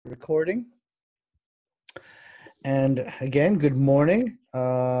Recording. And again, good morning.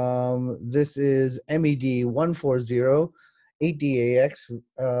 This is MED140 8DAX,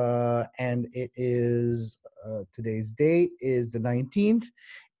 and it is today's date is the 19th,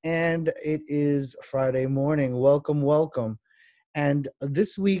 and it is Friday morning. Welcome, welcome. And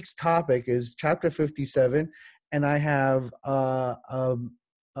this week's topic is Chapter 57, and I have an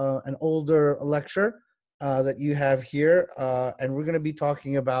older lecture that you have here, and we're going to be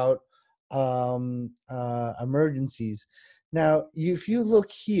talking about emergencies. Now, if you look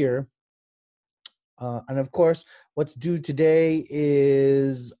here, and of course, what's due today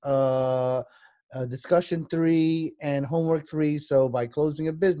is discussion 3 and homework 3. So by closing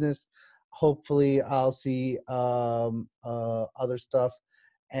a business, hopefully I'll see other stuff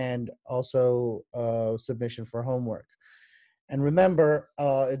and also submission for homework. And remember,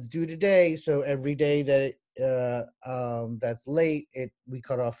 it's due today, so every day that that's late, we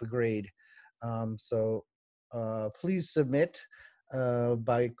cut off a grade. So please submit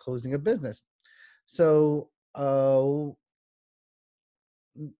by closing a business. So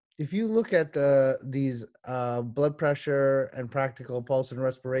if you look at these blood pressure and practical pulse and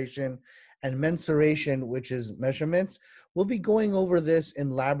respiration and mensuration, which is measurements, we'll be going over this in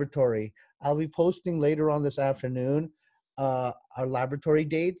laboratory. I'll be posting later on this afternoon our laboratory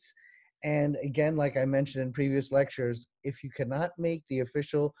dates. And again, like I mentioned in previous lectures, if you cannot make the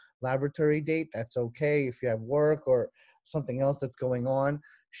official laboratory date, that's okay. If you have work or something else that's going on,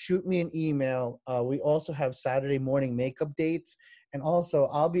 shoot me an email. We also have Saturday morning makeup dates. And also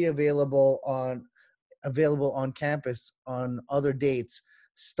I'll be available on campus on other dates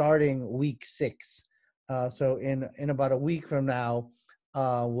starting week 6. So in about a week from now,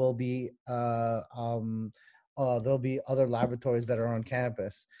 we'll be there'll be other laboratories that are on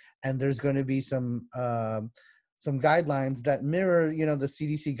campus, and there's going to be some guidelines that mirror, the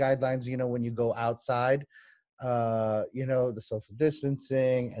CDC guidelines. When you go outside, the social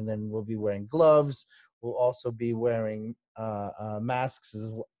distancing, and then we'll be wearing gloves. We'll also be wearing masks as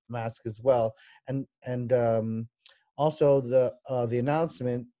well, and also the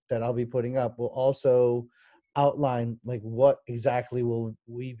announcement that I'll be putting up will also outline like what exactly will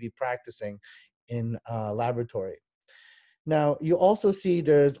we be practicing in laboratory. Now, you also see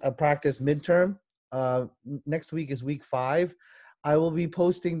there's a practice midterm. Next week is week 5. I will be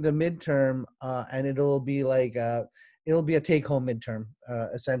posting the midterm, and it'll be like it'll be a take-home midterm,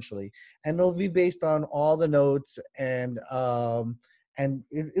 essentially, and it'll be based on all the notes, and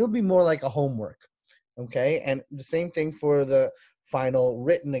it'll be more like a homework, okay? And the same thing for the final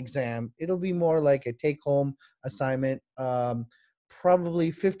written exam. It'll be more like a take-home assignment,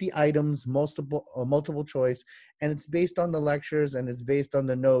 probably 50 items, multiple choice, and it's based on the lectures, and it's based on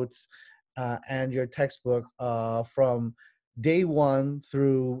the notes and your textbook from day 1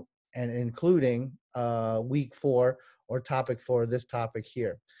 through and including week 4 or topic 4, this topic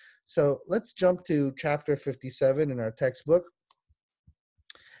here. So let's jump to chapter 57 in our textbook.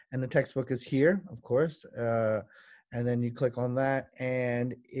 And the textbook is here, of course. And then you click on that,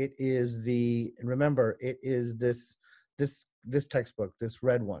 and it is remember, it is this textbook, this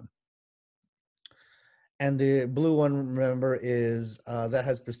red one. And the blue one, remember, is that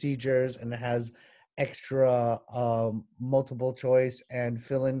has procedures, and it has extra multiple choice and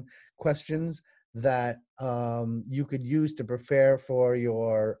fill-in questions that you could use to prepare for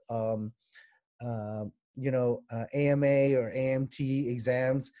your AMA or AMT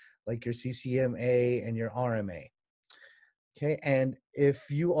exams, like your CCMA and your RMA. Okay, and if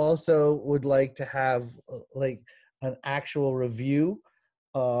you also would like to have like an actual review,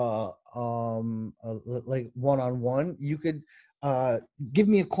 like one-on-one, you could give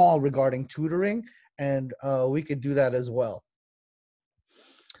me a call regarding tutoring, and we could do that as well.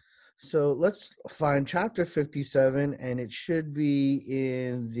 So let's find chapter 57, and it should be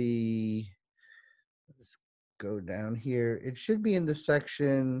in the, let's go down here. It should be in the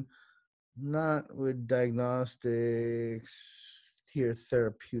section, not with diagnostics, here,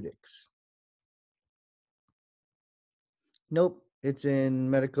 therapeutics. Nope, it's in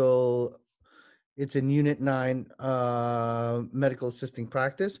medical. It's in Unit 9, Medical Assisting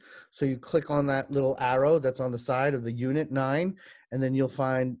Practice. So you click on that little arrow that's on the side of the Unit 9, and then you'll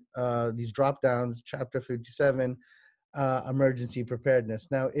find these drop downs, Chapter 57, Emergency Preparedness.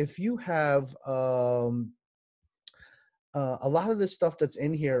 Now, if you have a lot of this stuff that's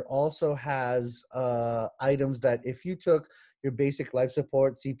in here also has items that if you took your basic life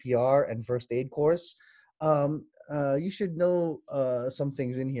support, CPR, and first aid course, you should know some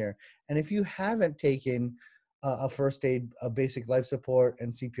things in here. And if you haven't taken a first aid, a basic life support,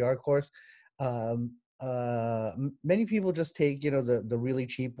 and CPR course, many people just take, the really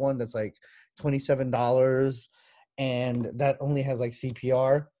cheap one that's like $27, and that only has like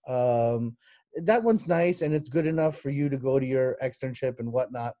CPR. That one's nice and it's good enough for you to go to your externship and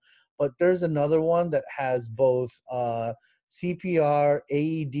whatnot. But there's another one that has both CPR,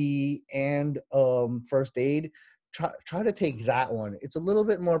 AED, and first aid. Try to take that one. It's a little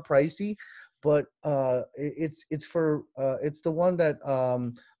bit more pricey, but it's the one that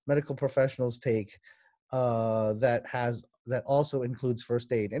medical professionals take, that also includes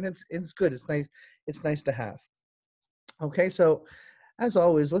first aid, and it's good. It's nice to have. Okay, so as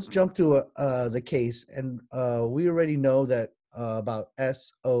always, let's jump to the case, and we already know that about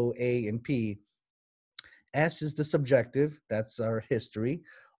S, O, A, and P. S is the subjective, that's our history.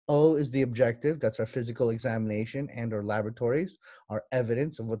 O is the objective, that's our physical examination and our laboratories, our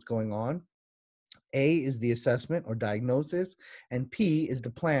evidence of what's going on. A is the assessment or diagnosis, and P is the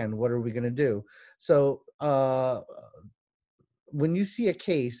plan. What are we going to do? So when you see a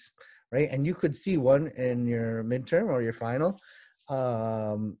case, right, and you could see one in your midterm or your final,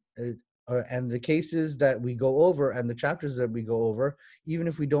 and the cases that we go over and the chapters that we go over, even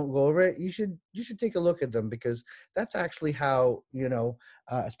if we don't go over it, you should take a look at them, because that's actually how,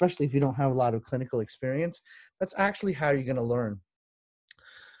 especially if you don't have a lot of clinical experience, that's actually how you're going to learn.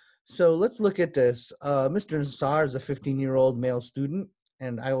 So let's look at this. Mr. Nassar is a 15-year-old male student,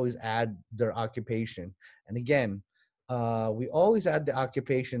 and I always add their occupation. And again, we always add the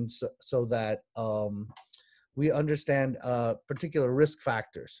occupation so that we understand particular risk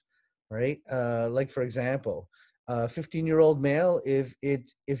factors, right? Like for example, 15-year-old male, if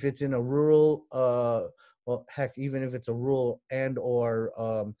it's in a rural, well, heck, even if it's a rural and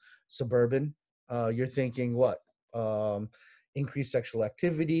or suburban, you're thinking what? Increased sexual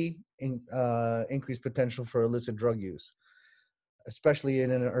activity, increased potential for illicit drug use, especially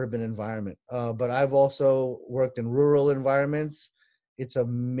in an urban environment. But I've also worked in rural environments. It's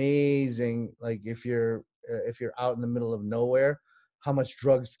amazing, like if you're out in the middle of nowhere, how much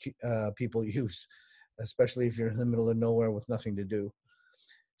drugs people use, especially if you're in the middle of nowhere with nothing to do.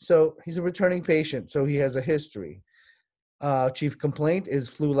 So he's a returning patient, so he has a history. Chief complaint is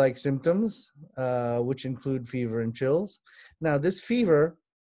flu-like symptoms, which include fever and chills. Now, this fever,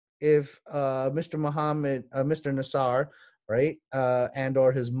 if Mr. Nassar, right, and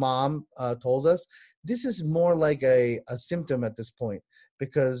or his mom told us, this is more like a symptom at this point,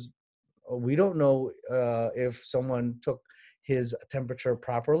 because we don't know if someone took his temperature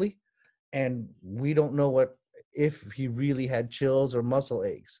properly, and we don't know if he really had chills or muscle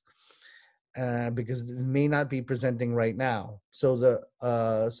aches. Because it may not be presenting right now. So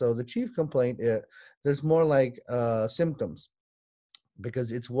the chief complaint, there's more like symptoms,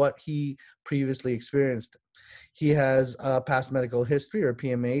 because it's what he previously experienced. He has past medical history, or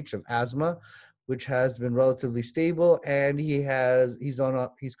PMH, of asthma, which has been relatively stable, and he's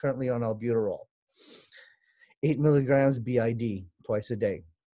currently on albuterol, 8 milligrams BID twice a day.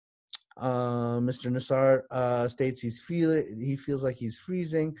 Mr. Nassar states he feels like he's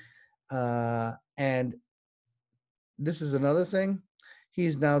freezing. And this is another thing.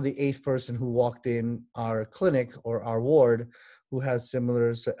 He's now the 8th person who walked in our clinic or our ward who has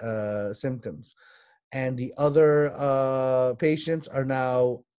similar symptoms. And the other patients are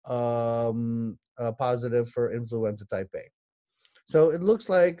now positive for influenza type A. So it looks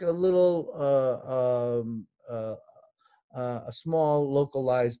like a little, a small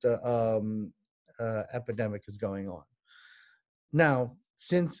localized epidemic is going on. Now,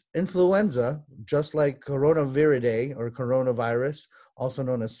 since influenza, just like coronaviridae or coronavirus, also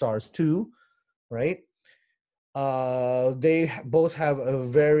known as SARS-2, right? They both have a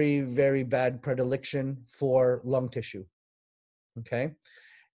very, very bad predilection for lung tissue. Okay,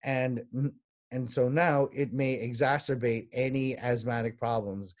 and so now it may exacerbate any asthmatic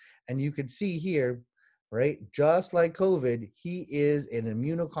problems. And you could see here, right, just like COVID, he is an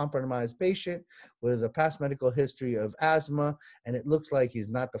immunocompromised patient with a past medical history of asthma, and it looks like he's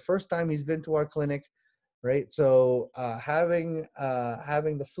not the first time he's been to our clinic, right? So having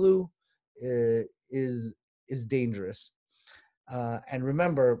the flu is dangerous. And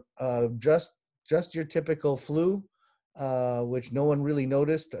remember, just your typical flu, which no one really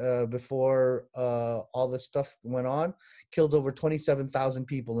noticed before all this stuff went on, killed over 27,000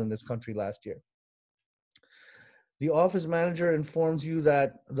 people in this country last year. The office manager informs you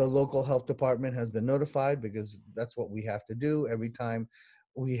that the local health department has been notified, because that's what we have to do every time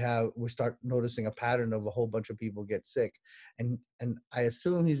we start noticing a pattern of a whole bunch of people get sick. And I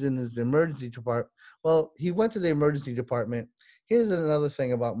assume he's in his emergency department. Well, he went to the emergency department. here's another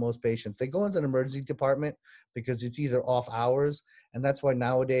thing about most patients. They go into an emergency department because it's either off hours, and that's why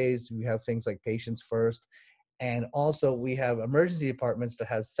nowadays we have things like patients first. And also we have emergency departments that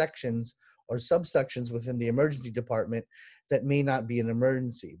have sections or subsections within the emergency department that may not be an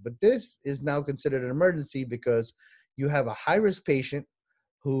emergency. But this is now considered an emergency because you have a high-risk patient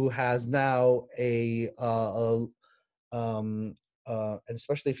who has now and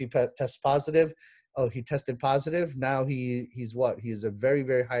especially if he tests positive. Oh, he tested positive. Now he's what? He's a very,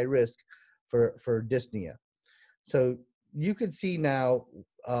 very high risk for dyspnea. So you could see now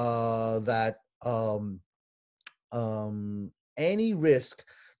that any risk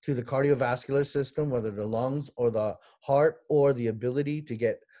to the cardiovascular system, whether the lungs or the heart or the ability to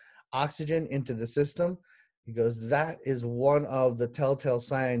get oxygen into the system, because that is one of the telltale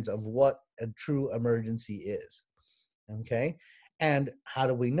signs of what a true emergency is. Okay. And how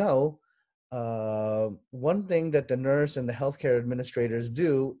do we know? One thing that the nurse and the healthcare administrators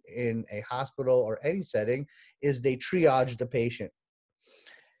do in a hospital or any setting is they triage the patient.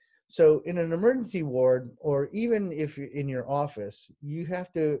 So in an emergency ward, or even if you're in your office, you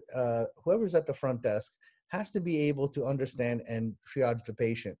have to, whoever's at the front desk has to be able to understand and triage the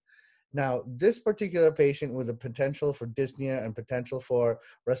patient. Now, this particular patient with a potential for dyspnea and potential for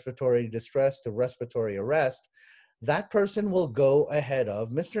respiratory distress to respiratory arrest, that person will go ahead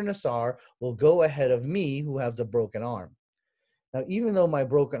of, Mr. Nassar will go ahead of me who has a broken arm. Now, even though my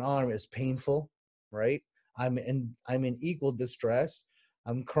broken arm is painful, right? I'm in equal distress.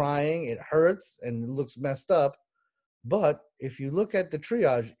 I'm crying, it hurts and it looks messed up. But if you look at the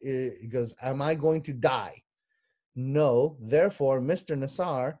triage, it goes, am I going to die? No. Therefore, Mr.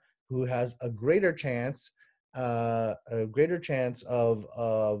 Nassar, who has a greater chance of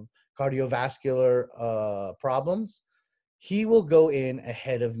cardiovascular problems, he will go in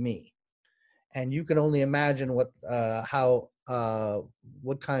ahead of me. And you can only imagine what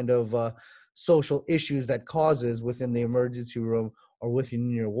kind of social issues that causes within the emergency room or within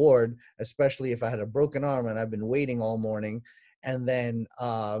your ward, especially if I had a broken arm and I've been waiting all morning, and then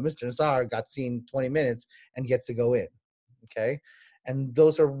Mr. Nassar got seen 20 minutes and gets to go in. Okay, and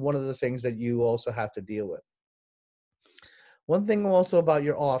those are one of the things that you also have to deal with. One thing also about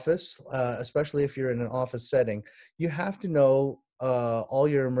your office, especially if you're in an office setting, you have to know all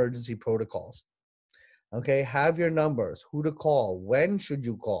your emergency protocols. Okay, have your numbers, who to call, when should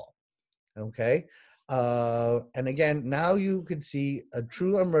you call. Okay, and again, now you could see a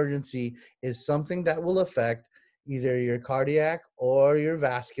true emergency is something that will affect either your cardiac or your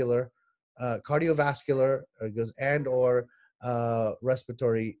cardiovascular and or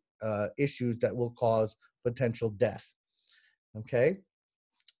respiratory issues that will cause potential death. Okay,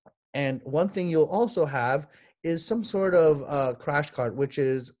 and one thing you'll also have is some sort of crash cart, which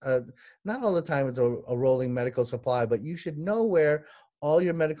is not all the time it's a rolling medical supply, but you should know where all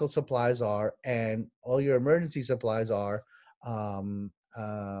your medical supplies are and all your emergency supplies are, um,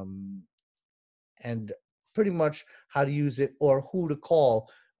 um, and pretty much how to use it or who to call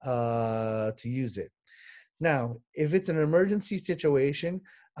to use it. Now, if it's an emergency situation,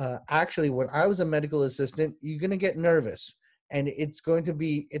 actually, when I was a medical assistant, you're going to get nervous and it's going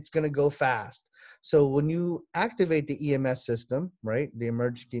to go fast. So when you activate the EMS system, right, the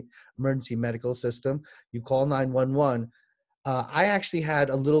emergency medical system, you call 911. I actually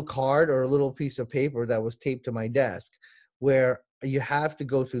had a little card or a little piece of paper that was taped to my desk where you have to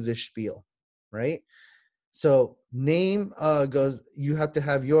go through this spiel, right? So name goes, you have to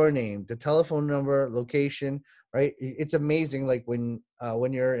have your name, the telephone number, location, right? It's amazing. Like when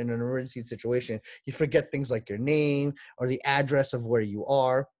you're in an emergency situation, you forget things like your name or the address of where you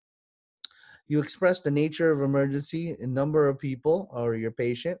are. You express the nature of emergency, a number of people or your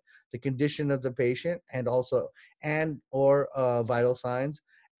patient, the condition of the patient, and also or vital signs,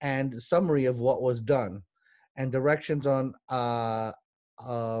 and summary of what was done, and directions on now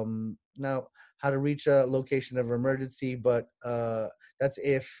how to reach a location of emergency. But that's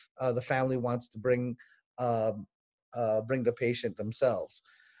if the family wants to um, bring the patient themselves,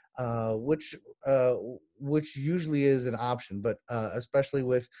 uh, which uh, which usually is an option, but especially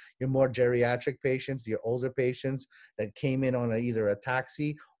with your more geriatric patients, your older patients that came in on either a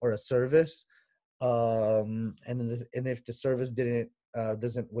taxi or a service, and if the service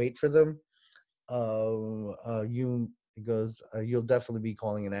doesn't wait for them, you'll definitely be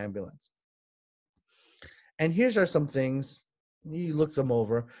calling an ambulance. And here's are some things, you look them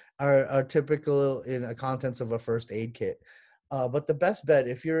over, are typical in the contents of a first aid kit. But the best bet,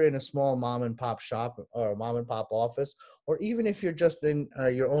 if you're in a small mom and pop shop or mom and pop office, or even if you're just in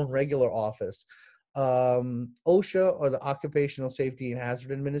your own regular office, OSHA, or the Occupational Safety and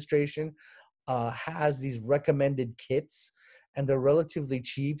Hazard Administration, has these recommended kits. and they're relatively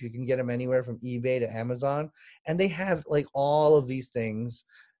cheap. You can get them anywhere from eBay to Amazon, and they have like all of these things.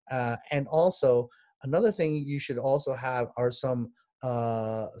 And also, another thing you should also have are some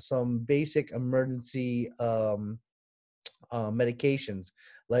basic emergency medications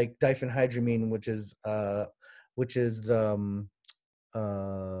like diphenhydramine, which is the what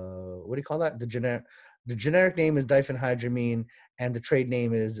do you call that? The generic name is diphenhydramine, and the trade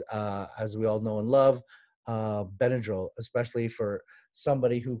name is, as we all know and love, Benadryl, especially for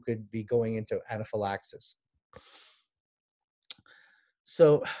somebody who could be going into anaphylaxis.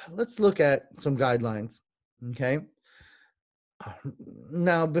 So let's look at some guidelines. Okay.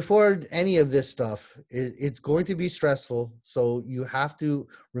 Now, before any of this stuff, it's going to be stressful. So you have to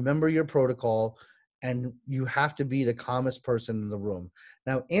remember your protocol, and you have to be the calmest person in the room.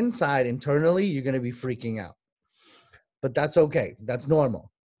 Now, internally, you're going to be freaking out, but that's okay. That's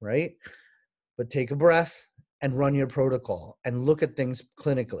normal, right? But take a breath and run your protocol and look at things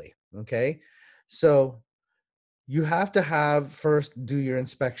clinically. Okay. So you have to have first do your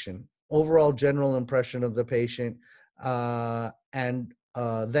inspection, overall general impression of the patient, and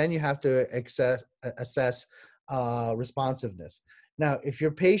then you have to assess responsiveness. Now, if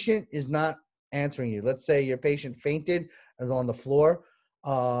your patient is not answering you, let's say your patient fainted and is on the floor,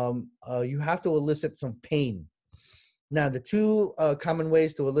 you have to elicit some pain. Now, the two common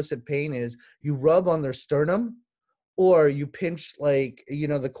ways to elicit pain is you rub on their sternum, or you pinch, like,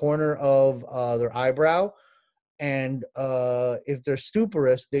 the corner of their eyebrow, and if they're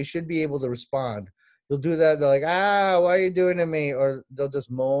stuporous, they should be able to respond. You'll do that, they're like, why are you doing to me? Or they'll just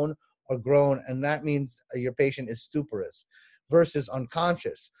moan or groan, and that means your patient is stuporous. Versus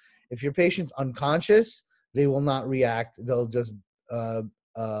unconscious. If your patient's unconscious, they will not react. They'll just uh,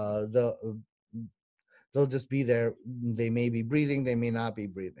 uh, they'll they'll just be there. They may be breathing, they may not be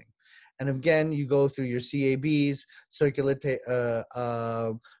breathing. And again, you go through your CABs, circulation,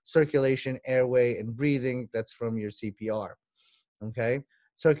 airway, and breathing. That's from your CPR. Okay.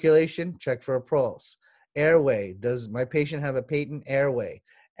 Circulation, check for a pulse. Airway, does my patient have a patent airway?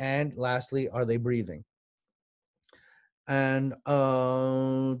 And lastly, are they breathing? And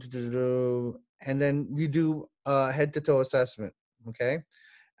and then you do head to toe assessment. Okay.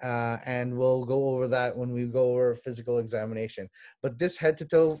 And we'll go over that when we go over physical examination. But this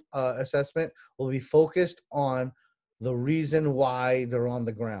head-to-toe assessment will be focused on the reason why they're on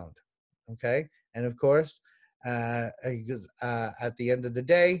the ground, okay? And of course, because at the end of the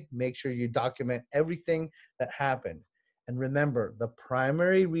day, make sure you document everything that happened. And remember, the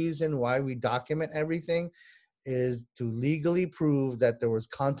primary reason why we document everything is to legally prove that there was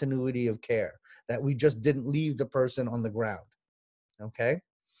continuity of care, that we just didn't leave the person on the ground, okay?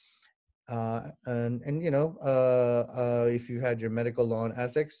 And if you had your medical law and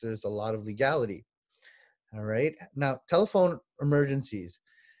ethics, there's a lot of legality. All right. Now, telephone emergencies.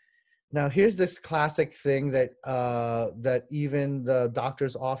 Now, here's this classic thing that even the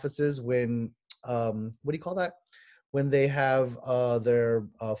doctor's offices, when what do you call that? When they have their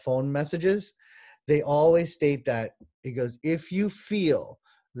phone messages, they always state that it goes, if you feel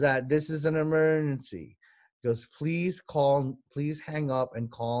that this is an emergency, it goes, please hang up and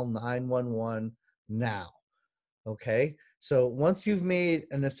call 911 now. Okay. So once you've made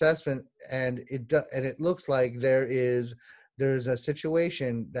an assessment, and it looks like there's a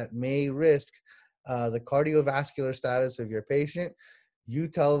situation that may risk the cardiovascular status of your patient, you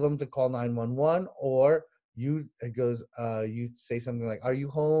tell them to call 911, or you say something like, are you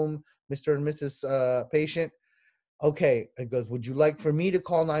home, Mr. and Mrs. Patient? Okay. It goes, would you like for me to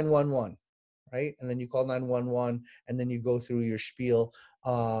call 911? Right. And then you call 911, and then you go through your spiel,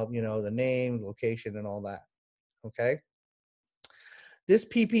 the name, location, and all that. Okay. This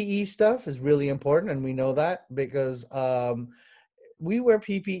PPE stuff is really important, and we know that because we wear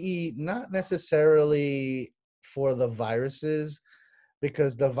PPE not necessarily for the viruses,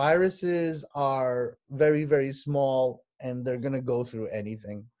 because the viruses are very, very small, and they're going to go through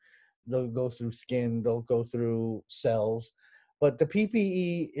anything. They'll go through skin, they'll go through cells. But the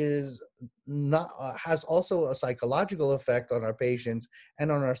PPE is not has also a psychological effect on our patients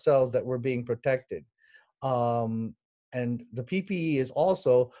and on ourselves, that we're being protected. Um, and the PPE is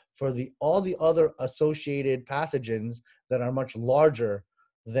also for all the other associated pathogens that are much larger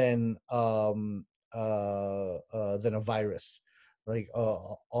than than a virus, like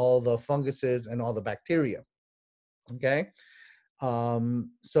all the funguses and all the bacteria. Okay.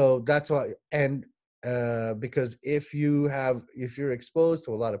 So that's why, and because if you're exposed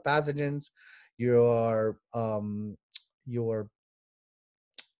to a lot of pathogens, your your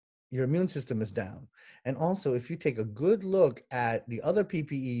your immune system is down. And also, if you take a good look at the other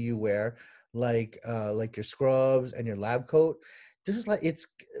PPE you wear, like your scrubs and your lab coat, there's like it's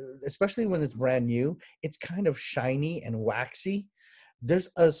especially when it's brand new, it's kind of shiny and waxy. There's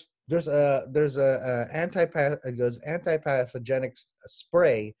a it goes antipathogenic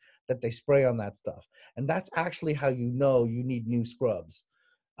spray that they spray on that stuff, and that's actually how you know you need new scrubs.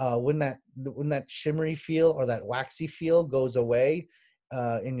 When that shimmery feel or that waxy feel goes away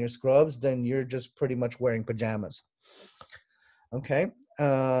in your scrubs, then you're just pretty much wearing pajamas. Okay.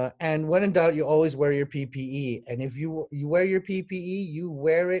 And when in doubt, you always wear your PPE. And if you wear your PPE, you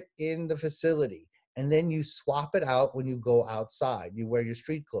wear it in the facility, and then you swap it out when you go outside. You wear your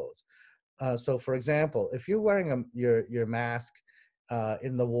street clothes. So, for example, if you're wearing your mask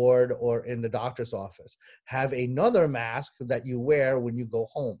in the ward or in the doctor's office, have another mask that you wear when you go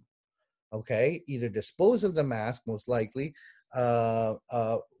home. Okay, either dispose of the mask, most likely,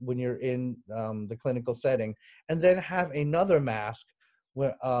 when you're in the clinical setting, and then have another mask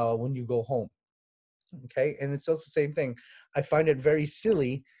when you go home. Okay, and it's also the same thing. I find it very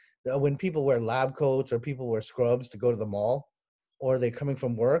silly when people wear lab coats or people wear scrubs to go to the mall, or they're coming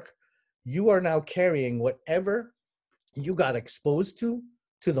from work. You are now carrying whatever you got exposed to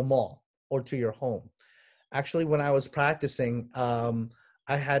the mall or to your home. Actually, when I was practicing, I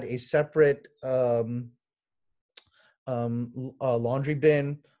had a separate laundry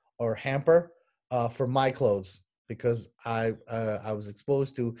bin or hamper for my clothes, because I was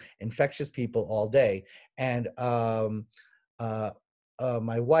exposed to infectious people all day, and uh,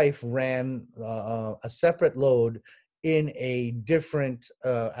 my wife ran a separate load in a different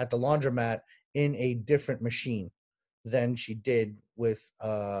at the laundromat in a different machine than she did with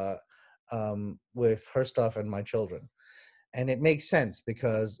her stuff and my children. And it makes sense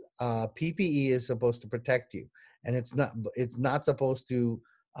because PPE is supposed to protect you, and it's not supposed to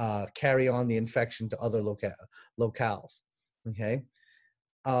carry on the infection to other locales. Okay.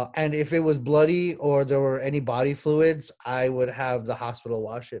 And if it was bloody or there were any body fluids, I would have the hospital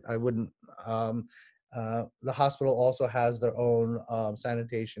wash it. I wouldn't. The hospital also has their own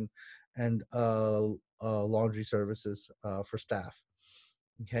sanitation and laundry services for staff.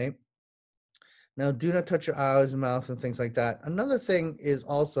 Okay. Now, do not touch your eyes and mouth and things like that. Another thing is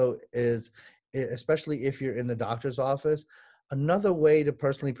especially if you're in the doctor's office, another way to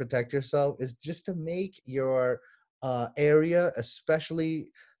personally protect yourself is just to make your area,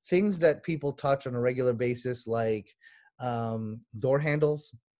 especially things that people touch on a regular basis, like door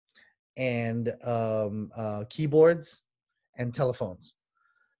handles and keyboards and telephones.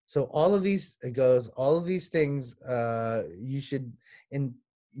 So all of these things in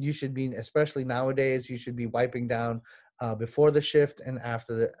you should be, especially nowadays, you should be wiping down before the shift and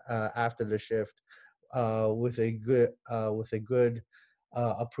after the shift with a good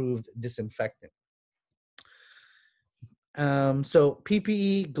approved disinfectant. So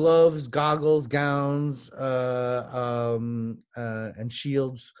PPE, gloves, goggles, gowns, and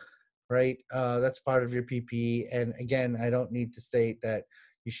shields, right? That's part of your PPE. And again, I don't need to state that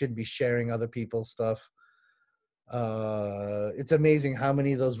you shouldn't be sharing other people's stuff. It's amazing how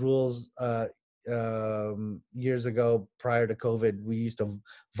many of those rules years ago, prior to COVID, we used to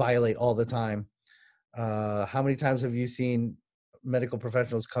violate all the time. How many times have you seen medical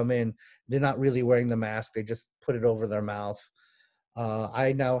professionals come in? They're not really wearing the mask; they just put it over their mouth.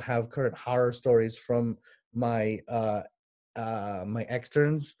 I now have current horror stories from my my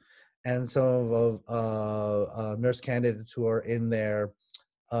externs and some of nurse candidates who are in their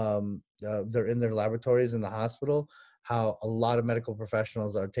they're in their laboratories in the hospital, how a lot of medical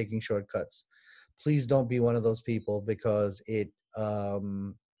professionals are taking shortcuts. Please don't be one of those people, because it's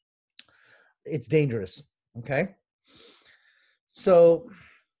dangerous. Okay. So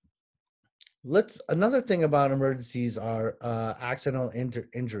another thing about emergencies are accidental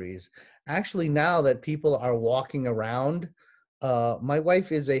injuries. Actually, now that people are walking around, my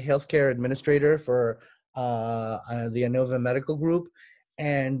wife is a healthcare administrator for the Inova Medical Group,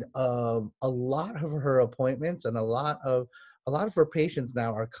 and a lot of her appointments and a lot of her patients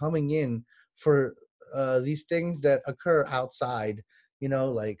now are coming in for these things that occur outside.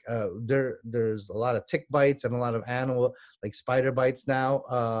 Like there's a lot of tick bites and a lot of animal, like spider bites now.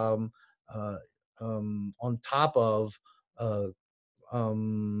 Uh, on top of the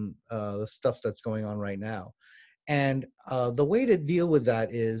stuff that's going on right now. And the way to deal with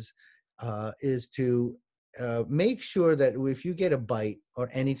that is to make sure that if you get a bite or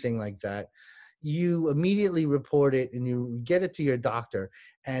anything like that, you immediately report it and you get it to your doctor.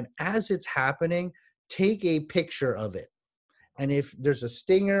 And as it's happening, take a picture of it. And if there's a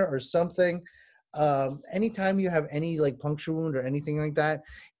stinger or something, anytime you have any like puncture wound or anything like that,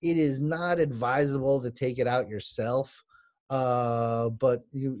 it is not advisable to take it out yourself. but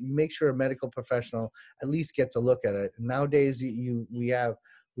you make sure a medical professional at least gets a look at it. Nowadays, we have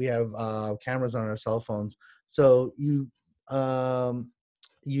cameras on our cell phones, so you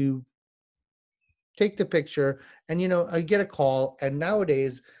take the picture, and I get a call. And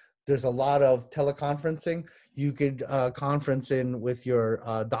nowadays there's a lot of teleconferencing. You could conference in with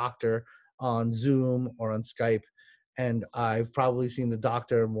your doctor on Zoom or on Skype, and I've probably seen the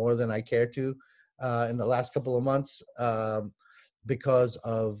doctor more than I care to in the last couple of months, because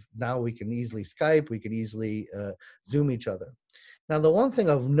of now we can easily Skype, we can easily Zoom each other. Now, the one thing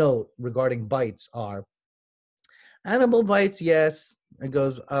of note regarding bites are animal bites. Yes, it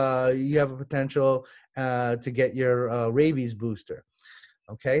goes. You have a potential to get your rabies booster.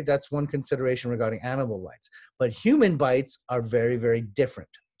 Okay, that's one consideration regarding animal bites. But human bites are very, very different,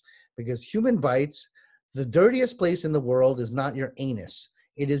 because human bites, the dirtiest place in the world is not your anus;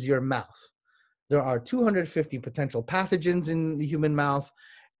 it is your mouth. There are 250 potential pathogens in the human mouth,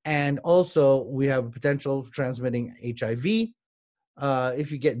 and also we have a potential for transmitting HIV.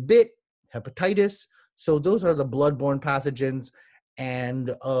 If you get bit, hepatitis. So those are the bloodborne pathogens,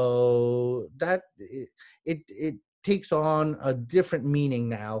 and that it takes on a different meaning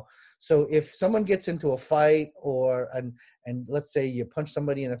now. So if someone gets into a fight, and let's say you punch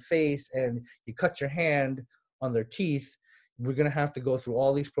somebody in the face and you cut your hand on their teeth, we're going to have to go through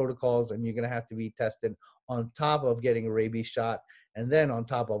all these protocols, and you're going to have to be tested on top of getting a rabies shot. And then on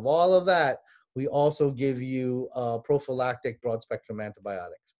top of all of that, we also give you prophylactic broad spectrum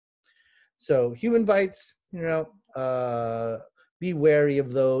antibiotics. So human bites, be wary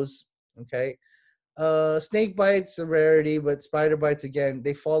of those. Okay. Snake bites a rarity, but spider bites, again,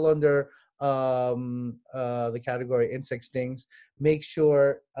 they fall under the category insect stings. Make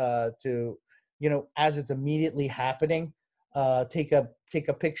sure to, as it's immediately happening, take a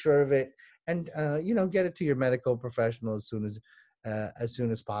picture of it, and get it to your medical professional as soon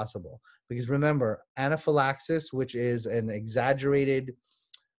as possible. Because remember, anaphylaxis, which is an exaggerated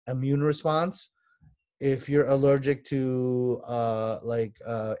immune response, if you're allergic to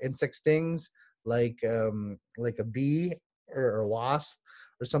insect stings, like a bee or a wasp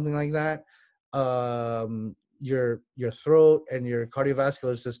or something like that, your throat and your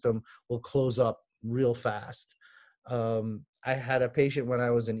cardiovascular system will close up real fast. I had a patient when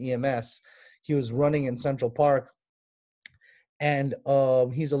I was in EMS. He was running in Central Park, and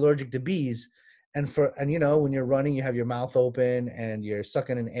he's allergic to bees. And when you're running, you have your mouth open and you're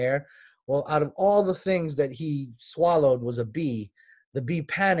sucking in air. Well, out of all the things that he swallowed was a bee. The bee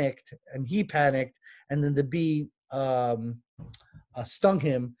panicked, and he panicked, and then the bee stung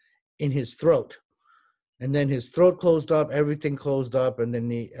him in his throat, and then his throat closed up, everything closed up, and then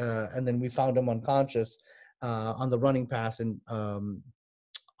we found him unconscious on the running path in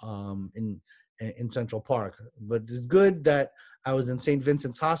Central Park. But it's good that I was in St.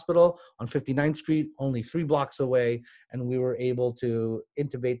 Vincent's Hospital on 59th Street, only 3 blocks away, and we were able to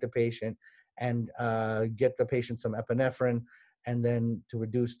intubate the patient and get the patient some epinephrine, and then to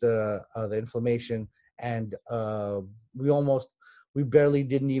reduce the inflammation. And we barely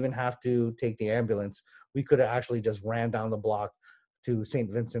didn't even have to take the ambulance. We could have actually just ran down the block to St.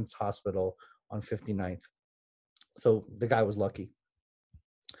 Vincent's Hospital on 59th. So the guy was lucky.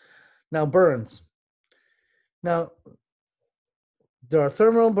 Now, burns. Now, there are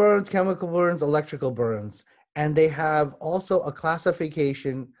thermal burns, chemical burns, electrical burns, and they have also a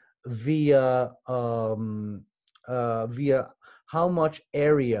classification via how much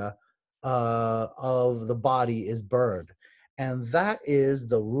area of the body is burned, and that is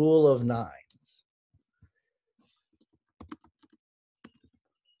the rule of 9s.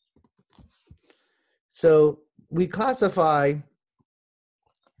 So we classify.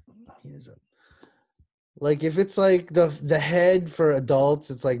 Like if it's like the head for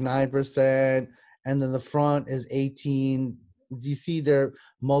adults, it's like 9%, and then the front is 18. You see they're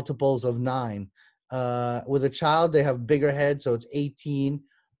multiples of 9. With a child, they have bigger head, so it's 18,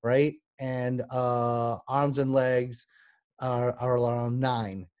 right? And arms and legs are around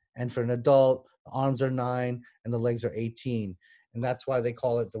 9. And for an adult, the arms are 9 and the legs are 18. And that's why they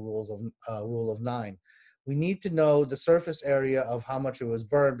call it the rule of 9. We need to know the surface area of how much it was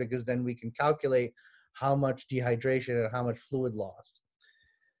burned, because then we can calculate how much dehydration and how much fluid loss.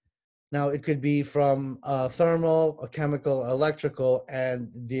 Now, it could be from thermal, a chemical, electrical,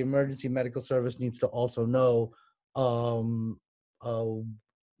 and the emergency medical service needs to also know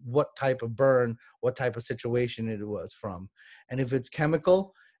what type of burn, what type of situation it was from. And if it's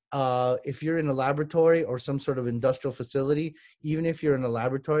chemical, if you're in a laboratory or some sort of industrial facility, even if you're in a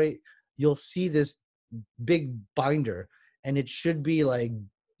laboratory, you'll see this big binder, and it should be like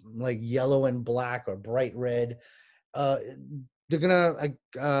yellow and black or bright red. uh, they're gonna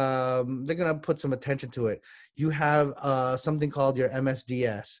put some attention to it. You have something called your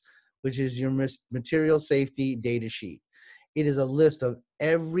MSDS, which is your material safety data sheet. It is a list of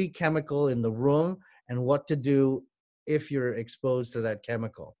every chemical in the room and what to do if you're exposed to that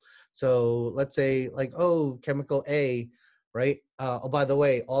chemical. So let's say like, oh, chemical A, right? Oh, by the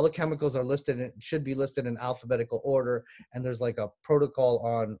way, all the chemicals are listed, should be listed in alphabetical order, and there's like a protocol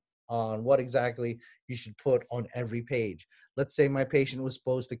on what exactly you should put on every page. Let's say my patient was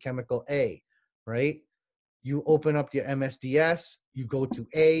exposed to chemical A, right? You open up your MSDS, you go to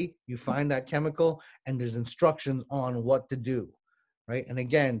A, you find that chemical, and there's instructions on what to do, right? And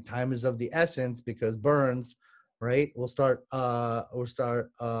again, time is of the essence because burns, right, will start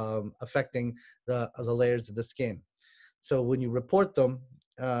affecting the layers of the skin. So when you report them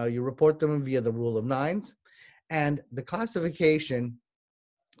via the rule of nines, and the classification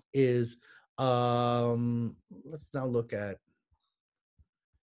is let's now look at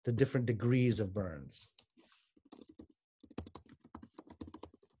the different degrees of burns.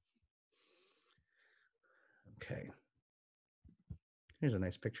 Okay, here's a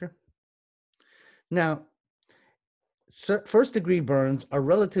nice picture. Now, first degree burns are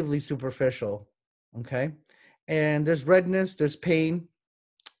relatively superficial, okay? And there's redness, there's pain,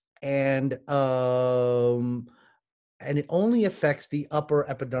 and it only affects the upper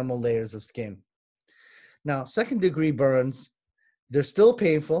epidermal layers of skin. Now, second degree burns, they're still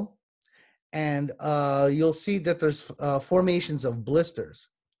painful, and you'll see that there's formations of blisters.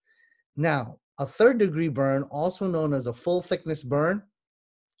 Now, a third degree burn, also known as a full thickness burn,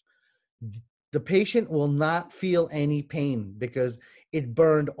 the patient will not feel any pain because it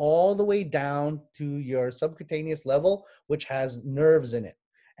burned all the way down to your subcutaneous level, which has nerves in it.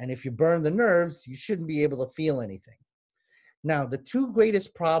 And if you burn the nerves, you shouldn't be able to feel anything. Now, the two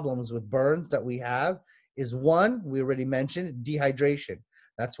greatest problems with burns that we have is one, we already mentioned, dehydration.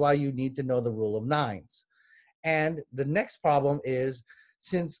 That's why you need to know the rule of nines. And the next problem is,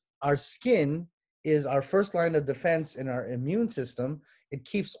 since our skin is our first line of defense in our immune system, it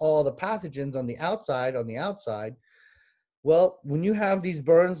keeps all the pathogens on the outside. Well, when you have these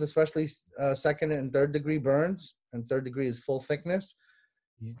burns, especially second and third degree burns, and third degree is full thickness,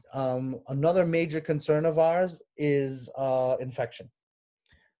 another major concern of ours is infection.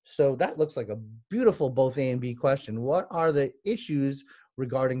 So that looks like a beautiful both A and B question. What are the issues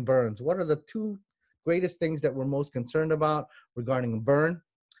regarding burns? What are the two greatest things that we're most concerned about regarding a burn?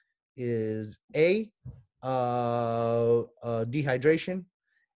 Is A, dehydration,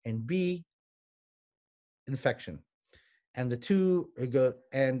 and B, infection. And the two go,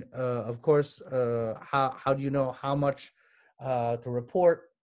 and of course, how do you know how much to report?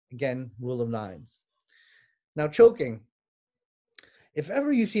 Again, rule of nines. Now, choking. If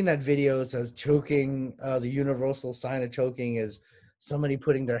ever you've seen that video says choking, the universal sign of choking is somebody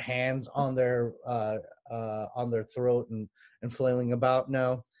putting their hands on their throat and flailing about.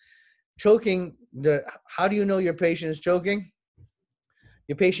 No, choking. How do you know your patient is choking?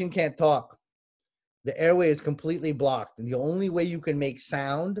 Your patient can't talk. The airway is completely blocked, and the only way you can make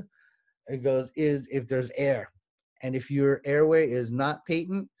sound, is if there's air. And if your airway is not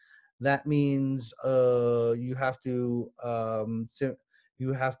patent, that means you have to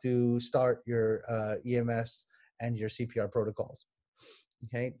start your EMS and your CPR protocols.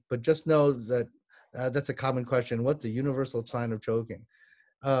 Okay, but just know that that's a common question. What's the universal sign of choking?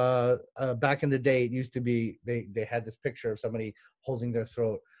 Back in the day, it used to be they had this picture of somebody holding their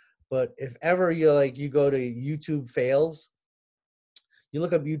throat. But if ever you go to YouTube fails, you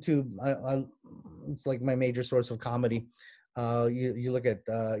look up YouTube. It's like my major source of comedy. You look at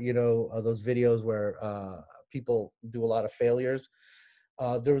those videos where people do a lot of failures.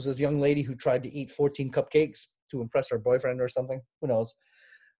 There was this young lady who tried to eat 14 cupcakes to impress her boyfriend or something. Who knows,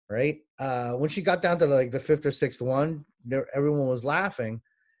 right? When she got down to like the fifth or sixth one, everyone was laughing,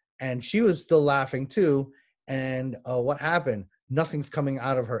 and she was still laughing too. And what happened? Nothing's coming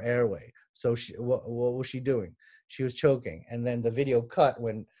out of her airway. So what was she doing? She was choking. And then the video cut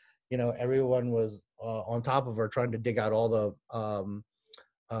when, everyone was on top of her trying to dig out all the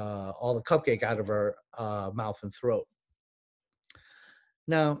cupcake out of her mouth and throat.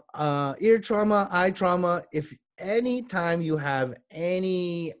 Now, ear trauma, eye trauma, if any time you have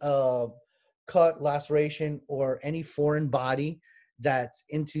any cut, laceration, or any foreign body that's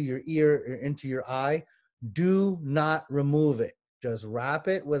into your ear or into your eye, do not remove it. Just wrap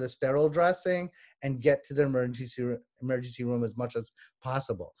it with a sterile dressing and get to the emergency room as much as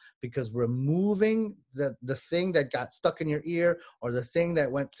possible, because removing the thing that got stuck in your ear or the thing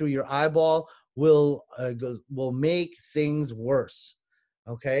that went through your eyeball will make things worse.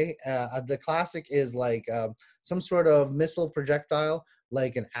 Okay, the classic is like some sort of missile projectile,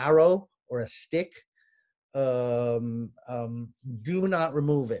 like an arrow or a stick. Do not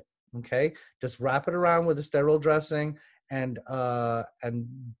remove it. Okay, just wrap it around with a sterile dressing and go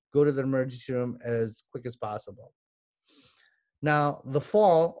to the emergency room as quick as possible. Now, the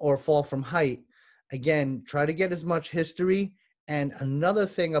fall or fall from height, again, try to get as much history. And another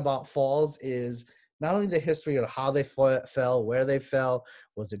thing about falls is not only the history of how they fell, where they fell,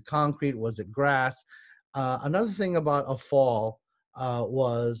 was it concrete, was it grass? Another thing about a fall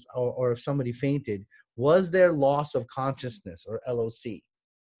or if somebody fainted, was there loss of consciousness or LOC?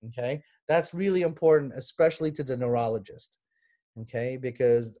 Okay, that's really important, especially to the neurologist. Okay,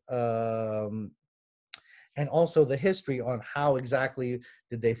 because and also the history on how exactly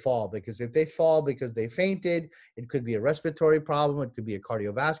did they fall, because if they fall because they fainted, it could be a respiratory problem, it could be a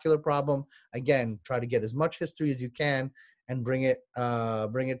cardiovascular problem. Again, try to get as much history as you can and bring it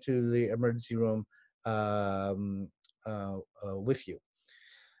to the emergency room with you.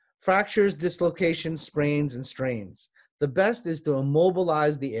 Fractures, dislocations, sprains, and strains. The best is to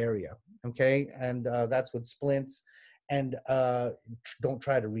immobilize the area, okay? And that's with splints. And don't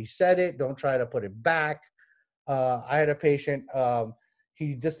try to reset it. Don't try to put it back. I had a patient,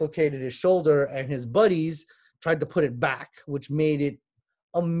 he dislocated his shoulder and his buddies tried to put it back, which made it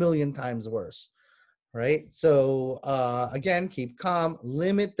a million times worse, right? So again, keep calm,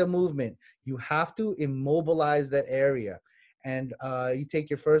 limit the movement. You have to immobilize that area. And you take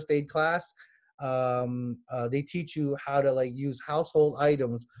your first aid class, they teach you how to like use household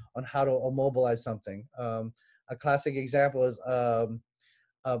items on how to immobilize something. A classic example is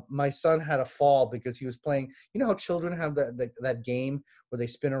my son had a fall because he was playing. You know how children have that game where they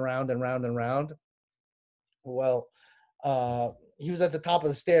spin around and round and round? Well, he was at the top of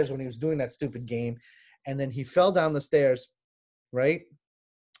the stairs when he was doing that stupid game, and then he fell down the stairs, right?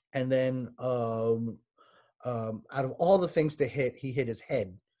 And then out of all the things to hit, he hit his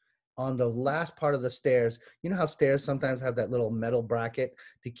head on the last part of the stairs. You know how stairs sometimes have that little metal bracket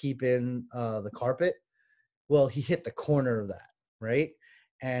to keep in the carpet? Well, he hit the corner of that, right?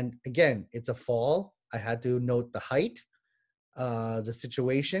 And again, it's a fall. I had to note the height, the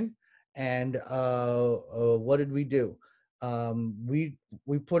situation, and what did we do? We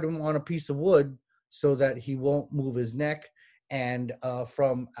put him on a piece of wood so that he won't move his neck. And I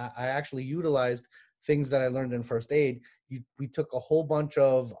actually utilized things that I learned in first aid. We took a whole bunch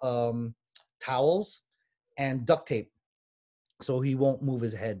of towels and duct tape so he won't move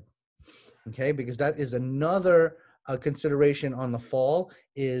his head. Okay, because that is another consideration on the fall,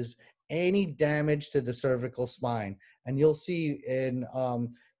 is any damage to the cervical spine. And you'll see in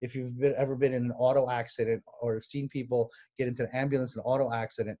if you've ever been in an auto accident or seen people get into an ambulance in an auto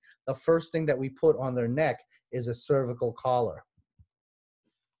accident, the first thing that we put on their neck is a cervical collar.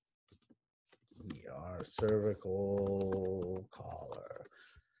 Our cervical collar.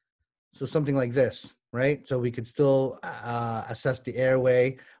 So something like this, right? So we could still assess the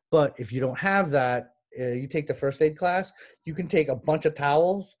airway. But if you don't have that, you take the first aid class, you can take a bunch of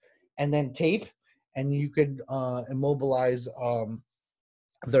towels and then tape, and you could immobilize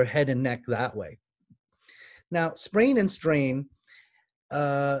their head and neck that way. Now, sprain and strain,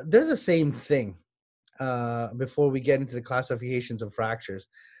 they're the same thing before we get into the classifications of fractures.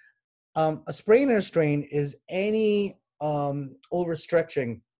 A sprain or a strain is any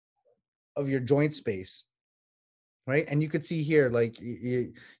overstretching of your joint space, right? And you could see here, like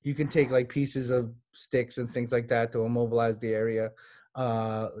you can take like pieces of sticks and things like that to immobilize the area.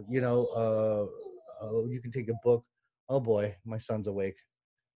 You can take a book. Oh boy, my son's awake.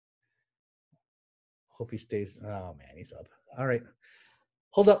 Hope he stays. Oh man, he's up. All right,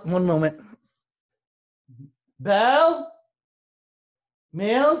 hold up one moment. Belle,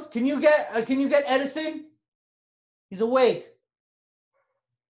 Mills, can you get Edison? He's awake.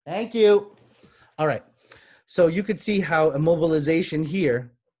 Thank you. All right. So you could see how immobilization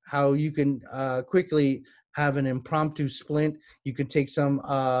here, how you can quickly have an impromptu splint. You could take some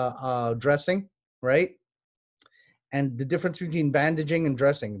dressing, right? And the difference between bandaging and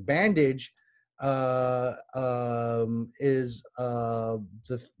dressing. Bandage is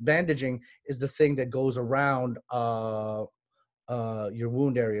the bandaging is the thing that goes around your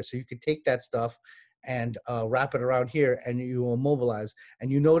wound area. So you could take that stuff and wrap it around here, and you will immobilize. And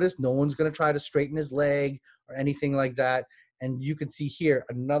you notice no one's going to try to straighten his leg or anything like that. And you can see here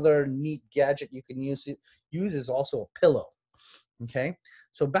another neat gadget you can use is also a pillow. Okay,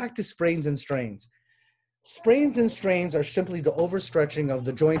 so back to sprains and strains. Sprains and strains are simply the overstretching of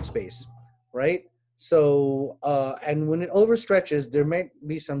the joint space, right? So, and when it overstretches, there might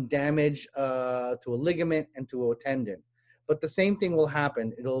be some damage to a ligament and to a tendon. but the same thing will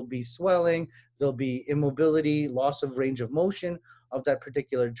happen. It'll be swelling, there'll be immobility, loss of range of motion of that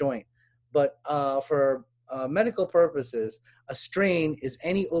particular joint. But for medical purposes, a strain is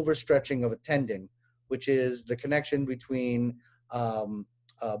any overstretching of a tendon, which is the connection between um,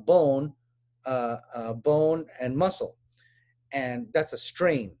 bone, bone and muscle, and that's a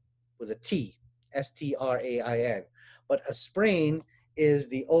strain with a T, Strain. But a sprain is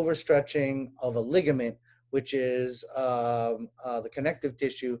the overstretching of a ligament, which is the connective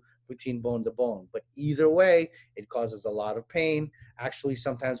tissue between bone to bone. But either way, it causes a lot of pain. Actually,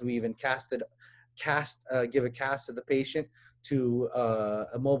 sometimes we even give a cast to the patient to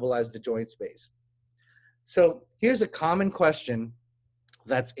immobilize the joint space. So here's a common question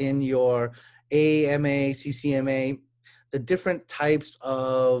that's in your AMA, CCMA, the different types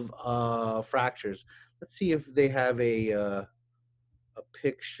of fractures. Let's see if they have a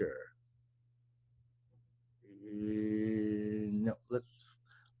picture. No, let's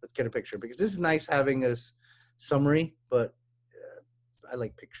get a picture because this is nice having a summary, but I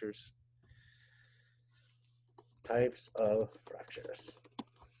like pictures. Types of fractures.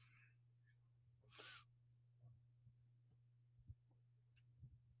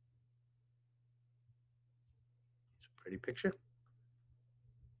 It's a pretty picture.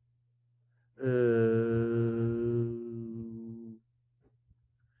 Do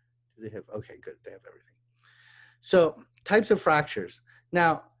they have? Okay, good. They have everything. So, types of fractures.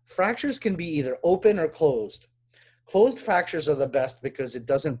 Now, fractures can be either open or closed. Closed fractures are the best because it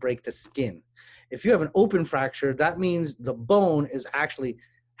doesn't break the skin. If you have an open fracture, that means the bone is actually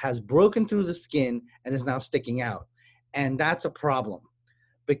has broken through the skin and is now sticking out. And that's a problem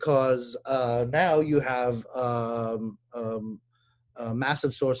because now you have a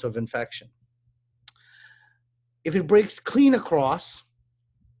massive source of infection. If it breaks clean across,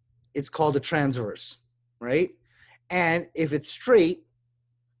 it's called a transverse, right? And if it's straight,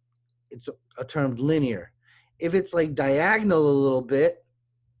 it's termed linear. If it's like diagonal a little bit,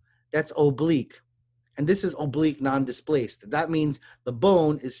 that's oblique. And this is oblique non-displaced. That means the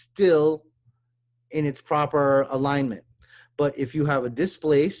bone is still in its proper alignment. But if you have a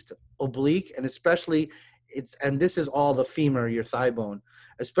displaced oblique, and especially and this is all the femur, your thigh bone,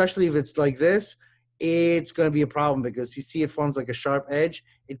 especially if it's like this, it's going to be a problem because you see it forms like a sharp edge.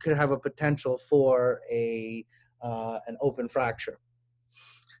 It could have a potential for an open fracture.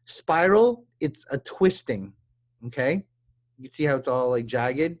 Spiral, it's a twisting, okay? You can see how it's all like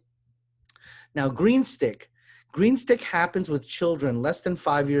jagged. Now, green stick happens with children less than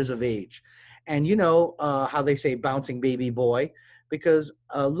 5 years of age. And you know how they say bouncing baby boy, because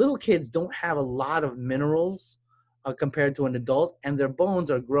little kids don't have a lot of minerals compared to an adult, and their bones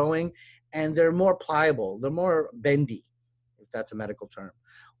are growing, and they're more pliable. They're more bendy, if that's a medical term.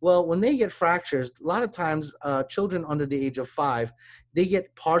 Well, when they get fractures, a lot of times children under the age of 5, they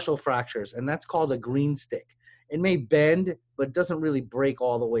get partial fractures, and that's called a green stick. It may bend, but it doesn't really break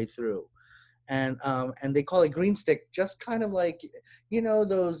all the way through. And they call it green stick, just kind of like, you know,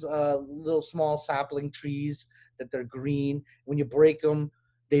 those little small sapling trees that they're green. When you break them,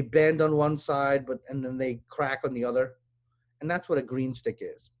 they bend on one side, and then they crack on the other. And that's what a green stick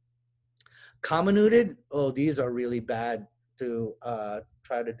is. Comminuted, oh, these are really bad to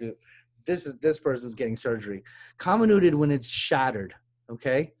try to do. This person's getting surgery. Comminuted when it's shattered,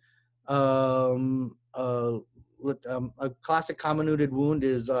 okay? A classic comminuted wound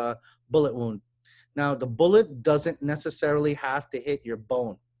is a bullet wound. Now, the bullet doesn't necessarily have to hit your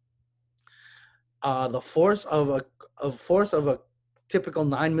bone. The force of a typical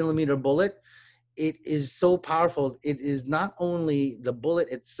 9mm bullet, it is so powerful. It is not only the bullet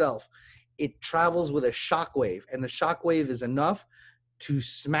itself, it travels with a shock wave, and the shock wave is enough to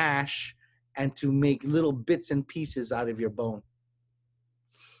smash and to make little bits and pieces out of your bone,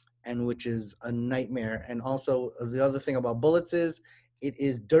 and which is a nightmare. And also, the other thing about bullets is it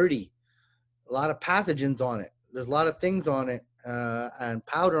is dirty. A lot of pathogens on it. There's a lot of things on it, and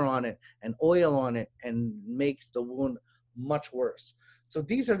powder on it, and oil on it, and makes the wound much worse. So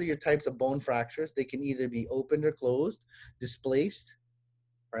these are your types of bone fractures. They can either be opened or closed, displaced,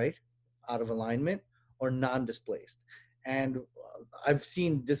 right, out of alignment, or non-displaced. And I've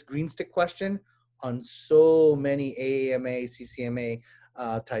seen this green stick question on so many AAMA, CCMA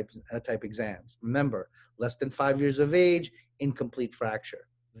type exams. Remember, less than 5 years of age, incomplete fracture,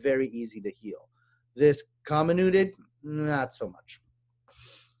 very easy to heal. This comminuted, not so much.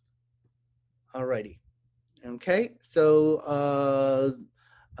 Alrighty. Okay, so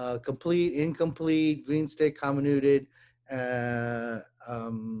complete, incomplete, green stick, comminuted,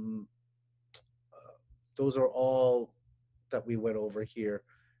 those are all that we went over here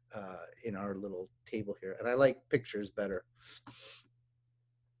in our little table here, and I like pictures better.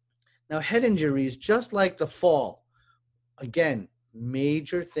 Now, head injuries, just like the fall, again,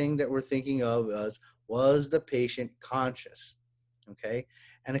 major thing that we're thinking of was the patient conscious, okay?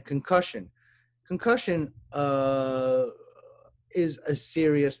 And a concussion. Concussion is a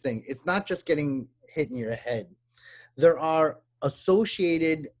serious thing. It's not just getting hit in your head. There are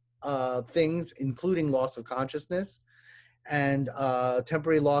associated things, including loss of consciousness and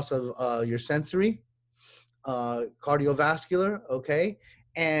temporary loss of your sensory, cardiovascular, okay?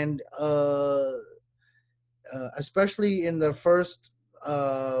 And especially in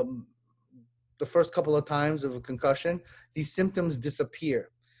um, the first couple of times of a concussion, these symptoms disappear.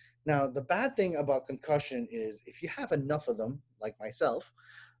 Now, the bad thing about concussion is if you have enough of them, like myself,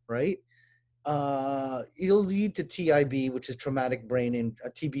 right? It'll lead to TIB, which is traumatic brain, and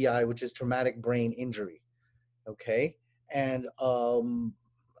TBI, which is traumatic brain injury. Okay, and a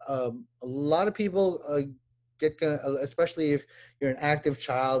lot of people especially if you're an active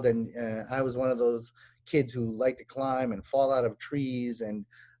child, and I was one of those kids who like to climb and fall out of trees, and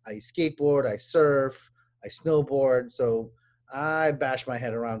I skateboard, I surf, I snowboard, so I bashed my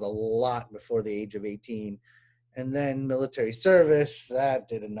head around a lot before the age of 18. And then military service, that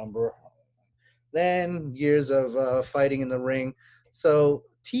did a number. Then years of fighting in the ring. So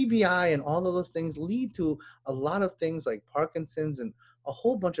TBI and all of those things lead to a lot of things like Parkinson's and a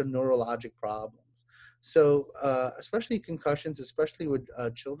whole bunch of neurologic problems. So especially concussions, especially with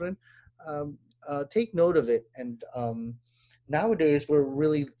children, take note of it. And nowadays, we're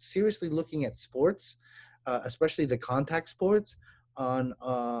really seriously looking at sports, especially the contact sports, on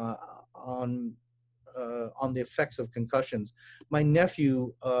uh, on on the effects of concussions. My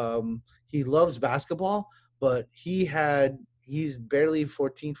nephew, he loves basketball, but he's barely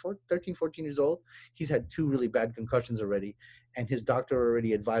 13, 14 years old. He's had two really bad concussions already, and his doctor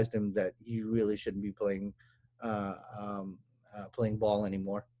already advised him that he really shouldn't be uh, um, playing ball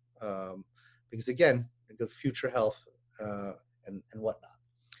anymore, because again, because future health and whatnot.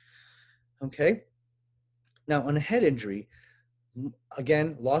 Okay, now on a head injury,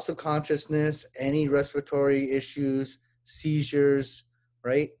 again, loss of consciousness, any respiratory issues, seizures,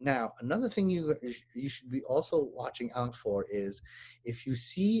 right? Now, another thing you should be also watching out for is if you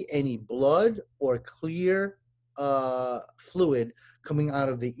see any blood or clear fluid coming out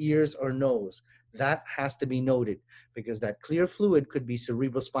of the ears or nose, that has to be noted because that clear fluid could be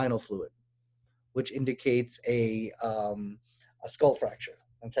cerebrospinal fluid, which indicates a skull fracture.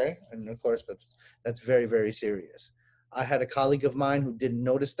 Okay, and of course that's very, very serious. I had a colleague of mine who didn't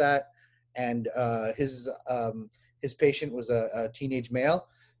notice that, and his patient was a teenage male.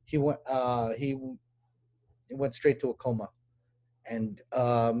 He went straight to a coma, and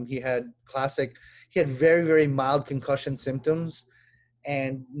he had very, very mild concussion symptoms,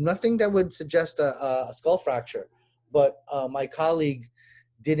 and nothing that would suggest a skull fracture. But my colleague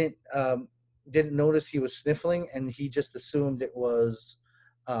didn't um, didn't notice he was sniffling, and he just assumed it was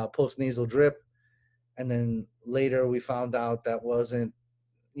postnasal drip. And then later we found out that wasn't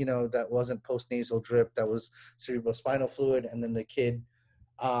postnasal drip. That was cerebrospinal fluid. And then the kid,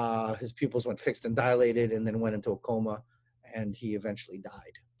 his pupils went fixed and dilated, and then went into a coma, and he eventually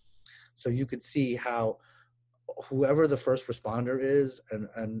died. So you could see how whoever the first responder is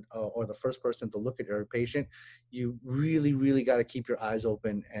and or the first person to look at your patient, you really, really got to keep your eyes